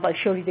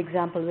showed you the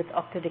example with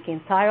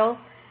octadecane-thiol,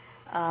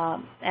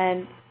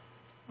 and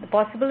the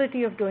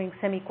possibility of doing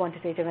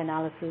semi-quantitative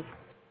analysis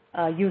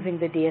using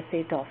the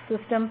DSA-TOF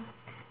system.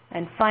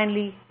 And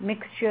finally,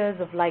 mixtures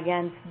of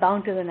ligands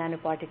bound to the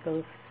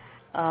nanoparticles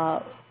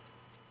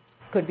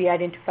could be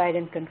identified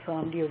and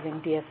confirmed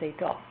using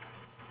DSA-TOF.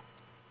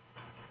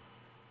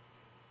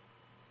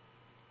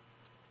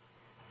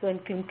 So in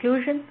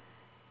conclusion,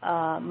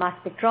 mass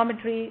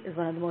spectrometry is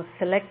one of the most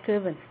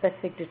selective and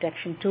specific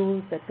detection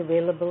tools that's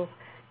available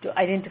to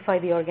identify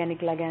the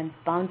organic ligands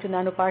bound to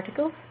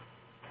nanoparticles.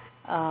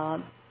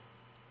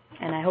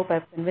 And I hope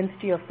I've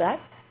convinced you of that.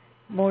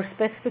 More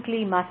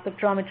specifically, mass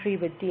spectrometry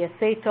with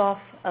DSA-TOF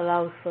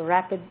allows for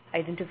rapid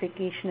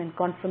identification and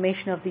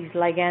confirmation of these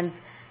ligands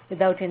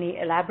without any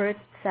elaborate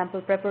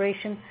sample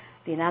preparation.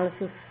 The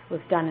analysis was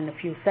done in a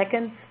few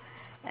seconds,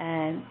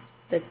 and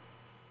the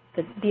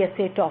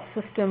DSA-TOF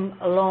system,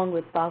 along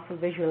with powerful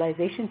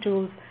visualization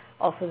tools,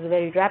 offers a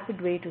very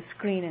rapid way to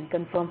screen and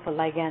confirm for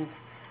ligands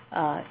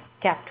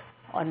capped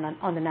on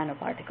the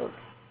nanoparticles.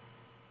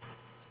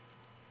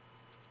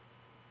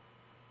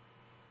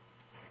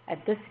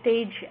 At this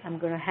stage, I'm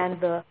going to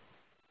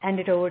hand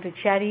it over to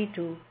Chadi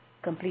to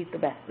complete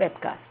the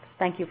webcast.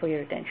 Thank you for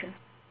your attention.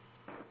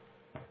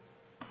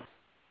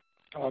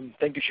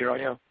 Thank you,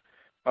 Sharanya.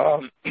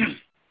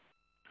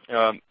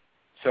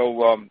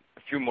 So a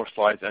few more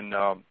slides, and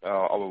our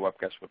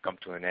webcast will come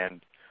to an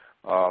end.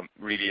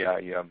 Really,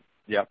 I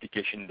the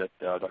application that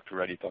Dr.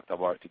 Reddy talked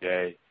about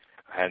today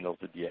handles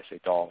the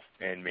DSA TOF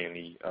and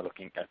mainly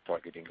looking at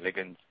targeting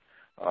ligands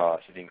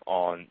sitting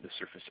on the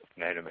surface of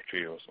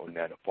nanomaterials or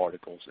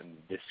nanoparticles in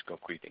this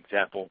concrete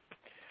example.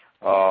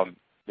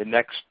 The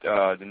next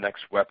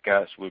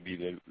webcast will be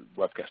the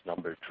webcast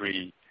number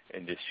 3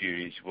 in this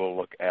series. We'll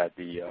look at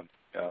the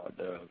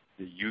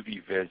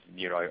UV-Vis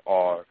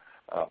near-IR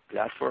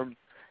platform.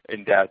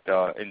 In that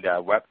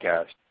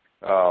webcast,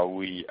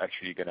 we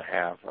actually going to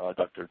have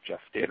Dr. Jeff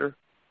Taylor,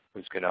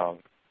 who's going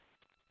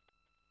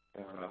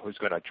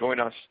to join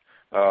us,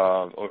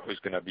 or who's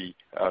going to be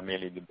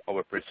mainly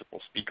our principal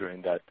speaker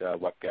in that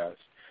webcast.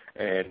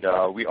 And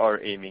we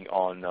are aiming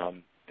on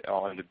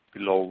the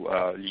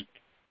below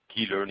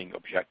key learning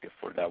objective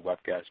for that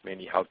webcast,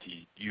 mainly how to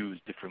use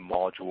different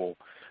modules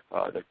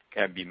that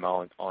can be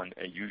mounted on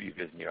a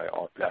UV-Vis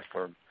near-IR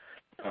platform,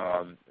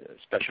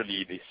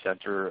 especially the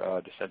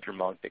center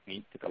mount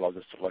technique that allows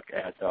us to look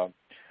at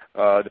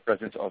the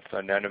presence of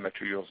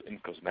nanomaterials in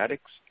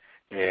cosmetics,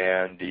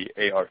 and the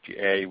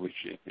ARTA,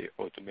 which is the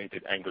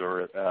automated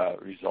angular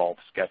resolve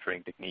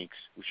scattering techniques,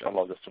 which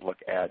allows us to look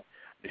at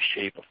the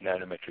shape of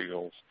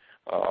nanomaterials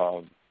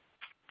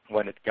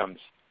when it comes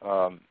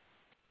on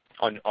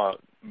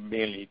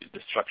mainly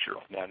the structure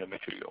of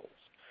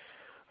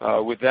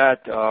nanomaterials. With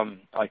that,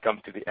 I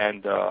come to the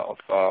end of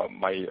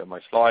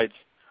my slides.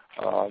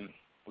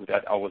 With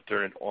that, I will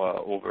turn it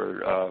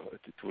over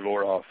to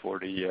Laura for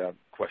the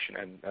question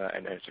and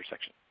answer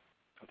section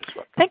of this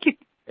webcast. Thank you.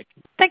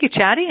 Thank you,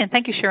 Chadi, and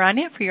thank you,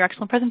 Sharanya, for your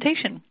excellent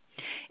presentation.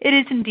 It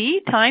is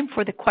indeed time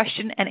for the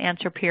question and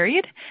answer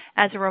period.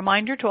 As a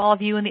reminder to all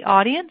of you in the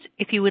audience,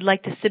 if you would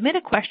like to submit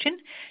a question,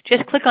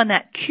 just click on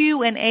that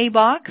Q&A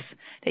box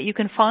that you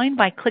can find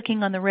by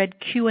clicking on the red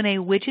Q&A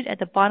widget at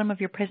the bottom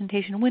of your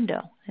presentation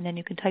window. And then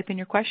you can type in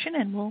your question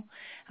and we'll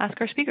ask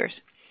our speakers.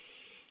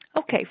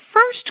 Okay,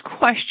 first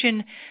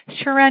question,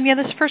 Sharanya,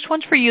 this first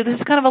one's for you. This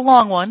is kind of a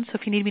long one, so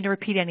if you need me to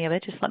repeat any of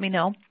it, just let me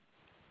know.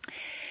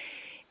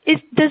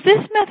 Does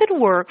this method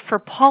work for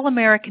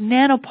polymeric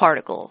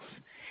nanoparticles?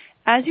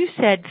 As you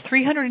said,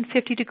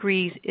 350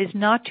 degrees is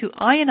not to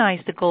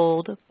ionize the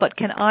gold, but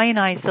can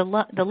ionize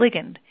the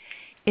ligand.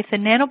 If the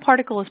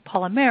nanoparticle is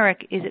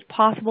polymeric, is it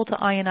possible to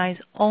ionize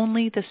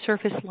only the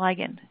surface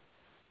ligand?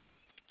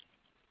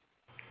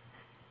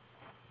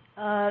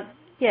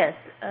 Yes,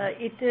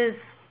 it is.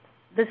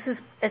 This is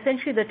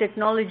essentially the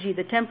technology.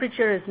 The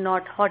temperature is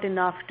not hot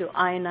enough to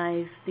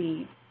ionize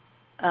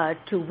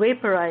to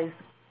vaporize.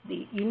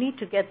 You need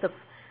to get the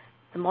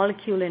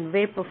molecule in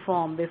vapor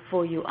form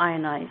before you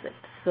ionize it.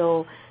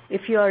 So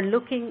if you are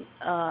looking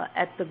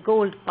at the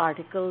gold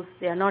particles,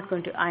 they are not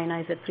going to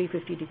ionize at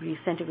 350 degrees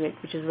centigrade,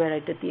 which is where I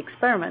did the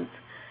experiments.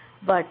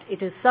 But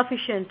it is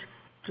sufficient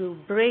to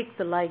break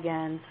the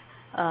ligands.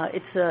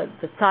 It's the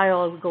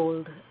thiol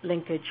gold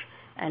linkage,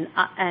 and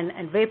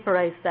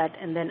vaporize that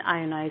and then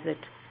ionize it,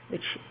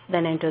 which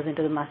then enters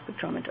into the mass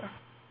spectrometer.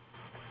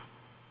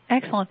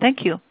 Excellent.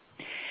 Thank you.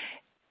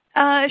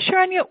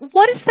 Sharanya,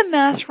 what is the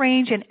mass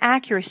range and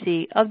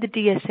accuracy of the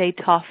DSA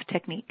TOF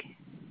technique?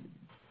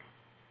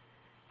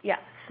 Yeah,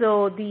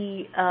 so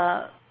the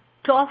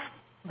TOF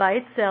by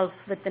itself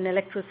with an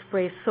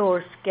electrospray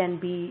source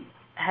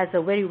has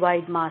a very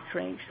wide mass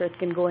range, so it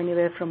can go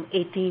anywhere from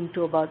 18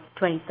 to about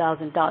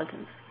 20,000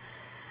 Daltons.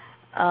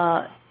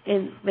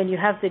 When you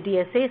have the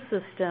DSA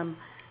system,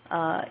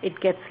 it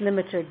gets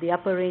limited. The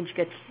upper range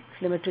gets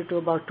limited to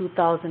about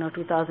 2,000 or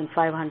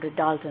 2,500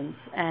 Daltons,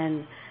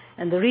 and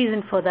the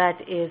reason for that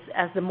is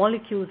as the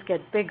molecules get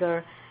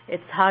bigger,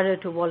 it's harder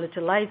to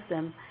volatilize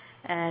them,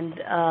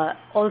 and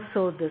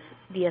also this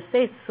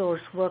DSA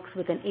source works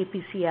with an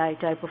APCI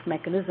type of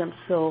mechanism,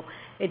 so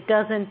it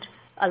doesn't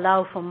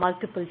allow for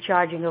multiple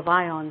charging of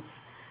ions.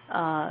 So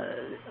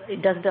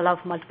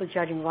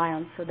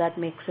that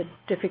makes it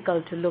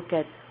difficult to look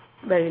at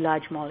very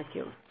large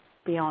molecules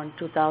beyond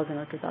 2,000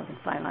 or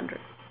 2,500.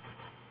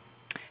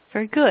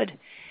 Very good.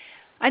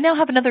 I now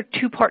have another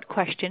two-part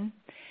question.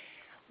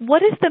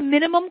 What is the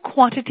minimum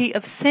quantity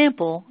of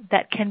sample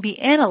that can be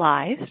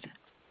analyzed?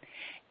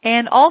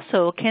 And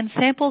also, can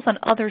samples on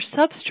other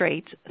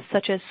substrates,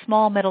 such as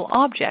small metal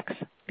objects,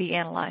 be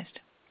analyzed?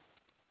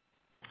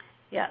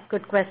 Yeah,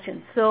 good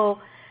question. So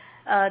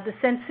the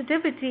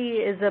sensitivity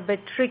is a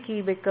bit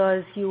tricky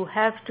because you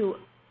have to,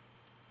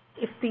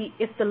 if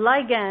the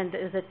ligand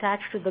is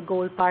attached to the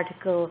gold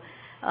particle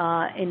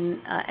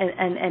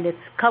and it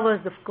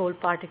covers the gold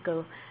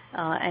particle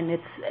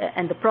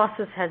and the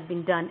process has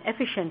been done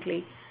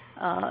efficiently,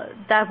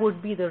 that would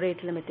be the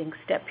rate limiting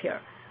step here.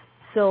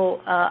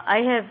 So I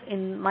have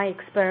in my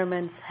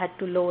experiments had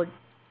to load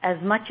as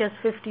much as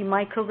 50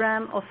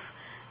 microgram of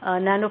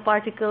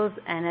nanoparticles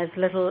and as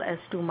little as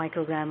 2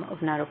 microgram of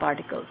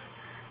nanoparticles.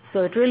 So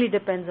it really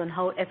depends on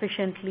how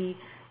efficiently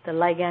the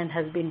ligand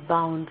has been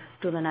bound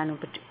to the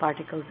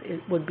nanoparticles.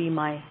 It would be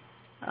my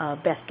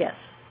best guess.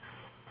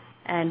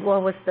 And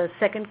what was the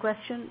second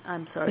question?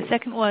 I'm sorry. The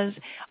second was,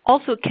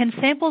 also, can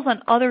samples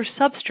on other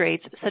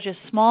substrates, such as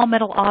small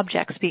metal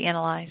objects, be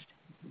analyzed?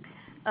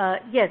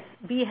 Yes,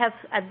 we have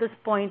at this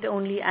point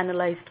only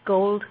analyzed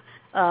gold.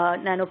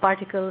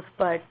 nanoparticles,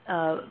 but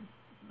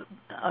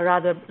or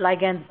rather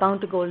ligands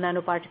bound to gold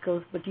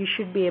nanoparticles, but you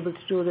should be able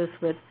to do this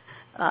with,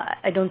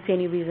 I don't see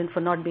any reason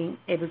for not being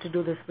able to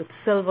do this with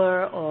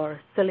silver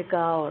or silica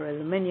or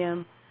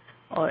aluminum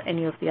or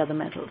any of the other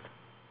metals.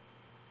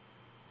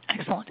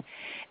 Excellent.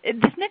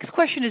 This next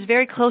question is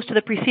very close to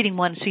the preceding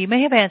one, so you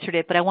may have answered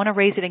it, but I want to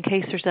raise it in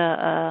case there's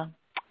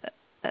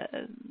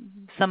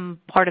some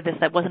part of this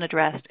that wasn't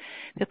addressed.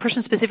 The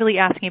person specifically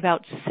asking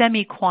about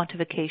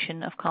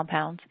semi-quantification of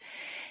compounds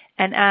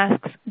and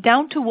asks,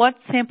 down to what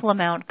sample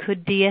amount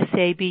could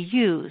DSA be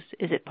used?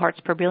 Is it parts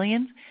per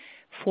billion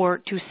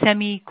to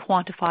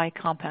semi-quantify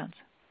compounds?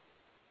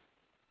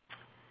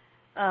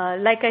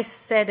 Like I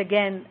said,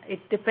 again, it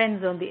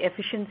depends on the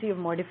efficiency of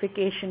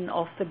modification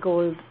of the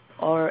gold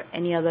or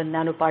any other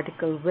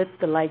nanoparticle with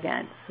the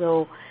ligand.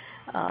 So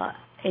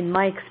in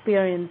my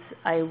experience,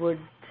 I would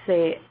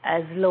say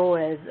as low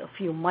as a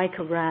few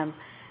microgram.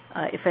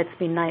 If it's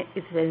been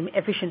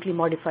efficiently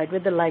modified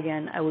with the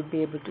ligand, I would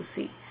be able to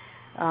see.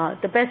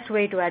 The best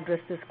way to address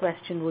this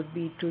question would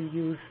be to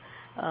use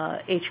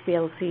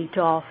HPLC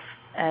TOF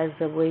as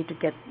a way to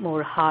get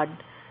more hard,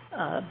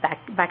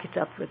 back it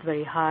up with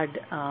very hard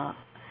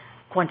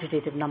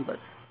quantitative numbers.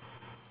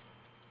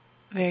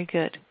 Very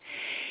good.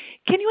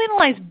 Can you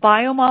analyze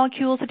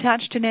biomolecules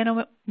attached to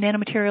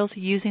nanomaterials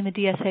using the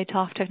DSA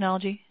TOF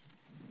technology?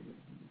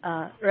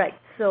 Right.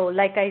 So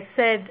like I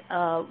said,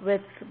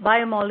 with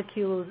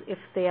biomolecules, if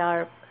they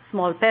are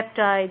small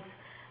peptides,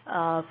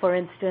 for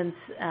instance,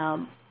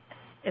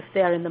 if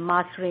they are in the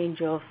mass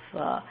range of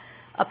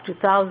up to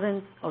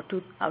 1,000 or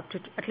up to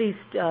at least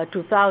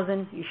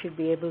 2,000, you should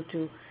be able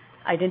to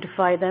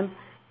identify them.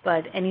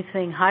 But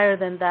anything higher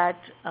than that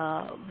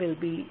will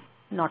be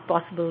not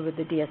possible with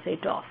the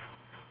DSA TOF.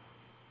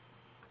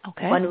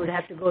 Okay. One would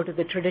have to go to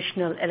the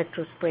traditional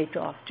electrospray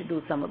TOF to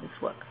do some of this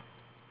work.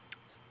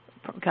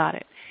 Got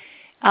it.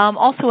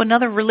 Also,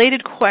 another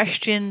related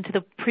question to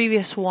the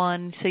previous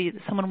one, so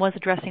someone was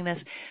addressing this,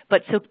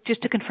 but so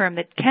just to confirm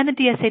that, can the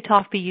DSA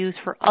TOF be used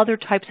for other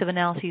types of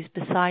analyses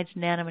besides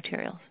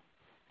nanomaterials?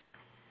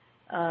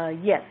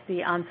 Yes,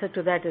 the answer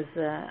to that is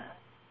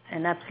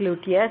an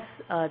absolute yes.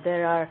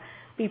 There are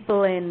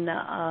people in,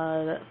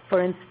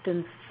 for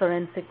instance,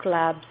 forensic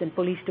labs and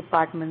police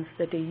departments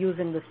that are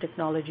using this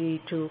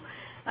technology to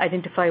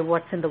identify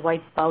what's in the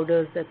white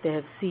powders that they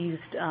have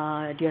seized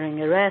during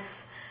arrests.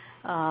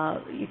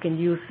 You can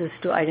use this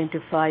to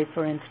identify,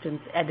 for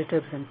instance,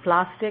 additives in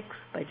plastics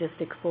by just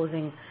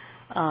exposing,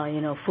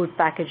 food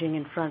packaging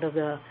in front of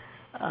the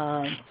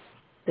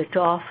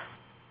TOF.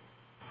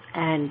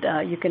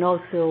 And you can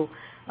also,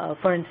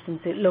 for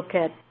instance, look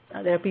at,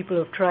 there are people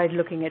who have tried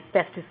looking at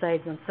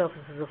pesticides on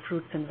surfaces of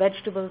fruits and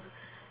vegetables.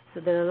 So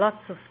there are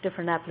lots of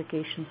different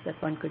applications that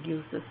one could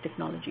use this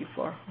technology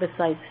for,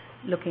 besides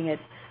looking at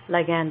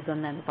ligands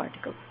on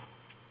nanoparticles.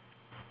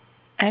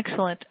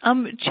 Excellent.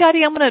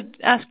 Chadi, I'm going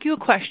to ask you a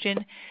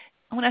question.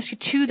 I'm going to ask you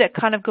two that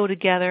kind of go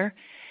together.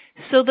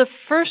 So the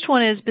first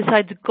one is,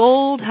 besides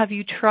gold, have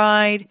you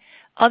tried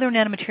other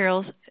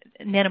nanomaterials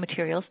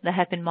that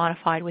have been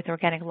modified with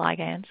organic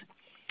ligands?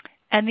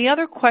 And the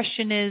other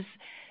question is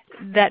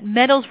that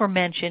metals were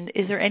mentioned.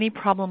 Is there any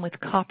problem with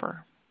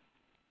copper?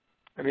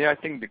 I mean, I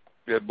think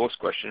both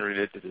questions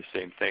relate to the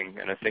same thing,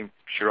 and I think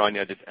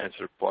Sharanya did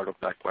answer part of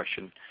that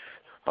question.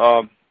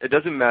 It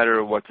doesn't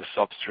matter what the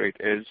substrate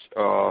is.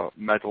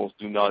 Metals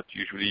do not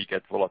usually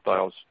get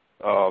volatiles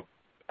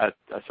at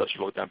such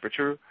low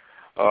temperature.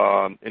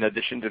 In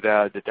addition to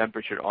that, the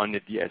temperature on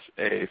the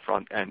DSA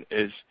front end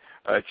is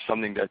it's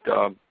something that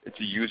it's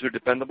a user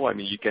dependable. I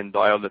mean, you can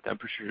dial the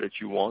temperature that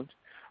you want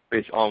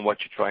based on what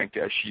you're trying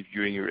to achieve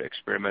during your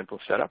experimental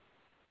setup.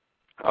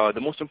 The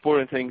most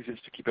important thing is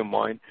to keep in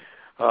mind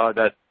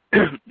that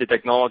the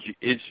technology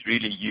is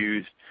really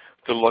used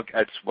to look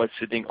at what's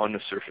sitting on the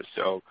surface.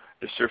 So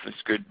the surface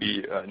could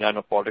be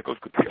nanoparticles,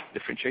 could be of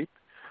different shape,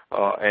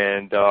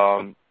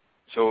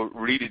 so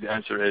really the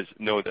answer is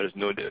no. There's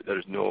no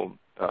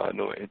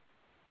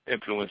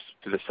influence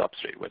to the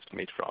substrate where it's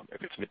made from.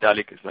 If it's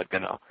metallic, it's not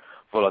going to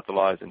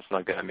volatilize and it's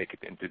not going to make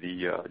it into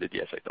the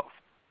DSA TOF.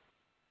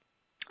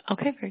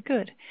 Okay, very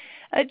good.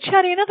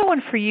 Chadi, another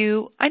one for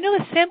you. I know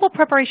the sample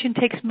preparation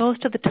takes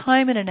most of the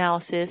time in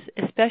analysis,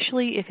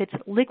 especially if it's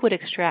liquid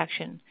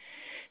extraction.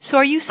 So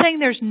are you saying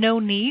there's no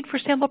need for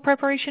sample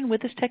preparation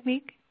with this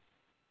technique?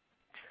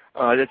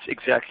 That's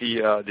exactly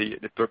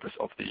the purpose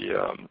of this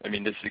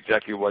is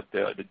exactly what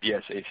the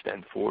DSA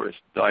stands for, is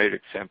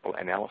direct sample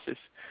analysis.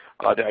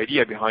 The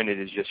idea behind it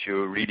is just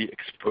you really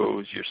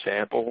expose your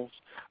samples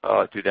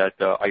to that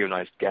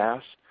ionized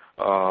gas.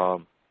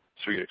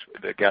 So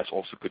the gas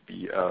also could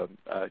be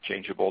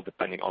changeable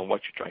depending on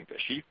what you're trying to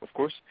achieve, of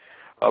course.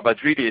 But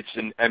really it's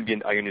an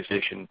ambient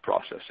ionization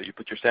process. So you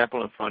put your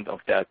sample in front of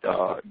that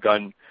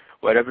gun,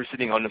 whatever's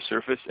sitting on the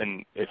surface,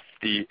 and if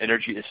the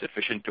energy is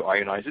sufficient to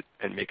ionize it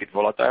and make it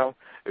volatile,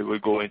 it will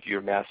go into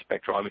your mass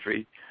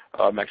spectrometer.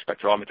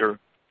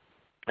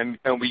 And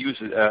we use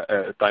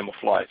a time of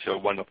flight, so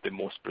one of the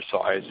most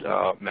precise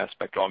mass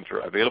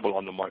spectrometer available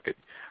on the market.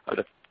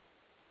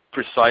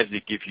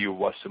 precisely give you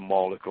what the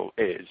molecule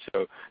is.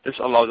 So this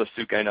allows us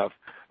to kind of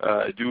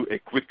do a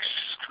quick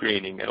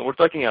screening. And we're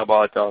talking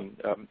about,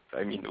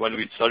 I mean, when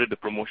we started the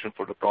promotion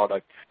for the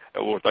product,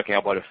 we're talking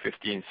about a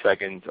 15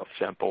 seconds of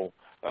sample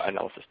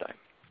analysis time.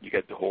 You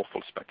get the whole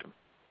full spectrum.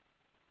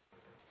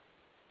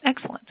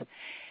 Excellent.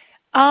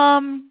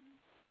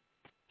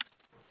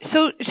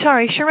 So,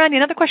 sorry, Sharanya,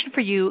 another question for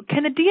you.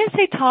 Can the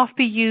DSA-TOF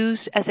be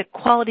used as a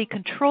quality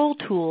control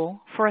tool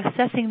for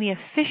assessing the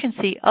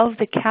efficiency of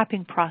the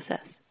capping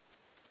process?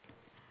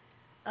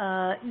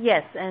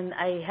 Yes, and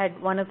I had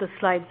one of the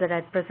slides that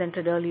I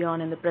presented early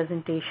on in the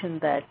presentation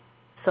that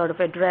sort of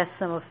addressed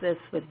some of this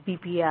with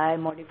BPI,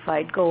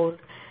 modified gold,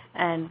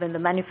 and when the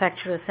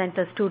manufacturer sent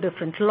us 2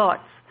 different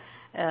lots,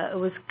 it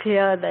was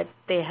clear that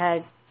they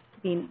had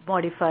been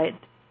modified,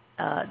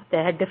 they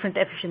had different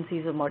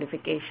efficiencies of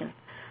modification.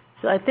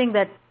 So I think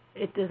that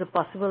it is a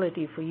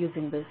possibility for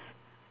using this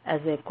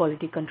as a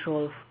quality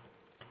control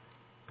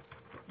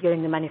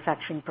during the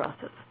manufacturing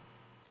process.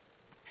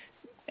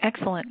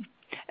 Excellent.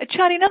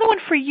 Chadi, another one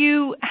for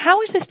you.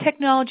 How is this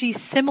technology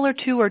similar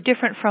to or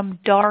different from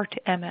DART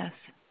MS?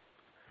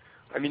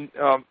 I mean,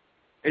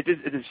 it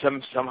is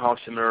somehow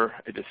similar.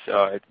 It is,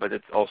 but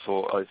it's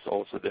also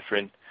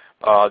different.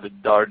 The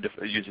DART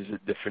uses a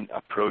different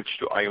approach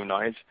to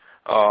ionize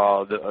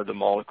the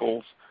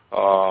molecules.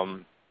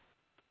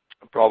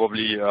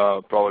 Probably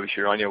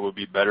Sharanya will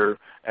be better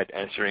at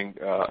answering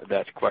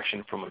that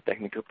question from a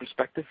technical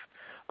perspective.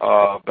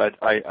 But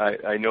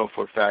I know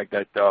for a fact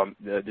that the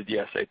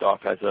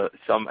DSA-TOF has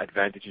some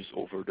advantages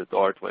over the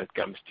DART when it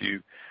comes to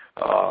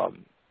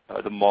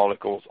the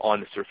molecules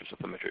on the surface of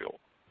the material.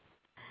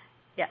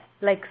 Yeah,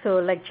 like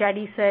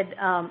Chadi said,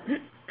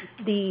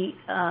 the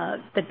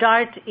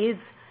DART is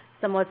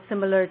somewhat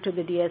similar to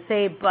the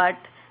DSA, but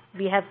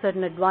we have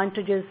certain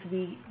advantages.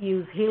 We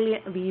use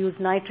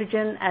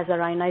nitrogen as our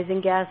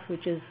ionizing gas,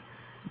 which is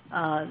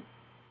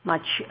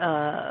much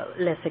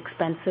less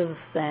expensive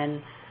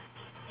than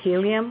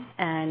helium,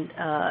 and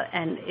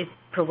it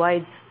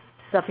provides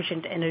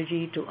sufficient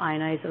energy to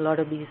ionize a lot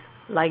of these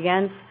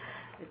ligands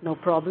with no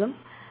problem.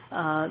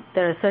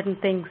 There are certain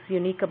things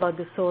unique about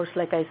the source.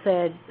 Like I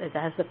said, it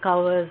has the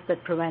covers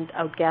that prevent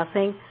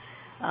outgassing.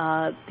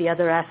 The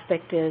other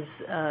aspect is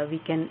we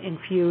can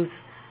infuse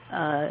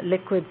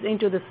liquids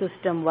into the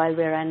system while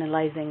we're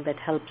analyzing. That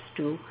helps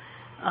to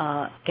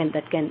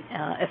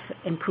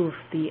improve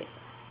the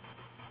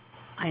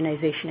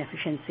ionization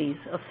efficiencies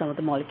of some of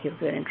the molecules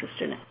we're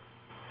interested in.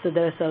 So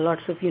there's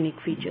lots of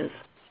unique features.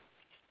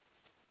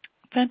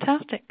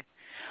 Fantastic.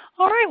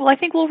 All right, well, I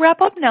think we'll wrap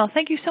up now.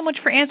 Thank you so much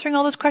for answering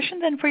all those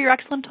questions and for your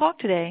excellent talk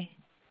today.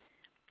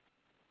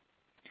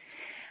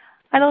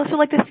 I'd also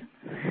like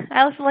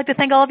to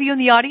thank all of you in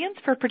the audience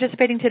for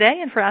participating today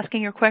and for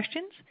asking your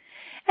questions.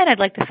 And I'd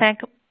like to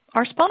thank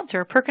our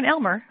sponsor,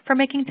 PerkinElmer, for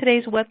making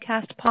today's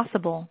webcast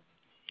possible.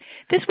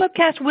 This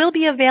webcast will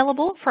be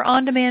available for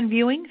on-demand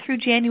viewing through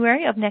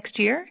January of next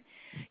year.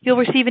 You'll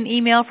receive an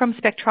email from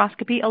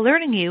Spectroscopy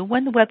alerting you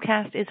when the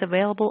webcast is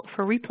available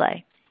for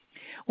replay.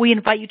 We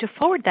invite you to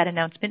forward that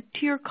announcement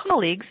to your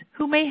colleagues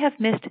who may have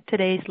missed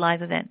today's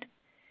live event.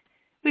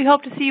 We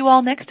hope to see you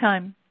all next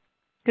time.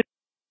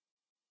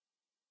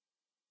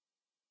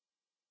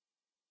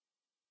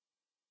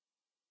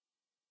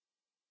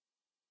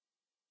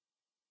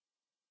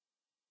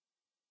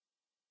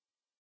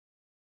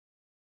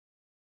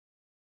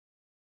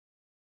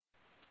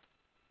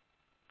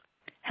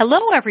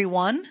 Hello,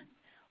 everyone.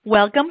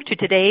 Welcome to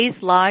today's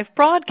live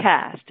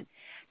broadcast,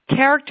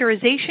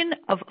 Characterization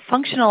of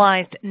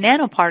Functionalized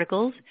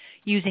Nanoparticles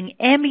using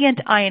Ambient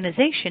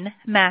Ionization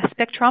Mass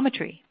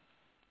Spectrometry.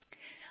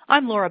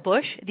 I'm Laura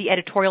Bush, the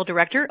Editorial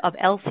Director of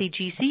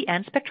LCGC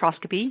and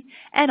Spectroscopy,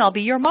 and I'll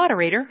be your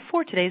moderator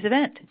for today's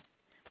event.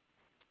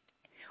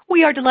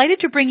 We are delighted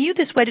to bring you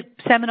this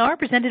seminar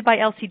presented by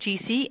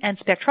LCGC and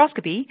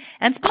Spectroscopy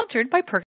and sponsored by Perkin.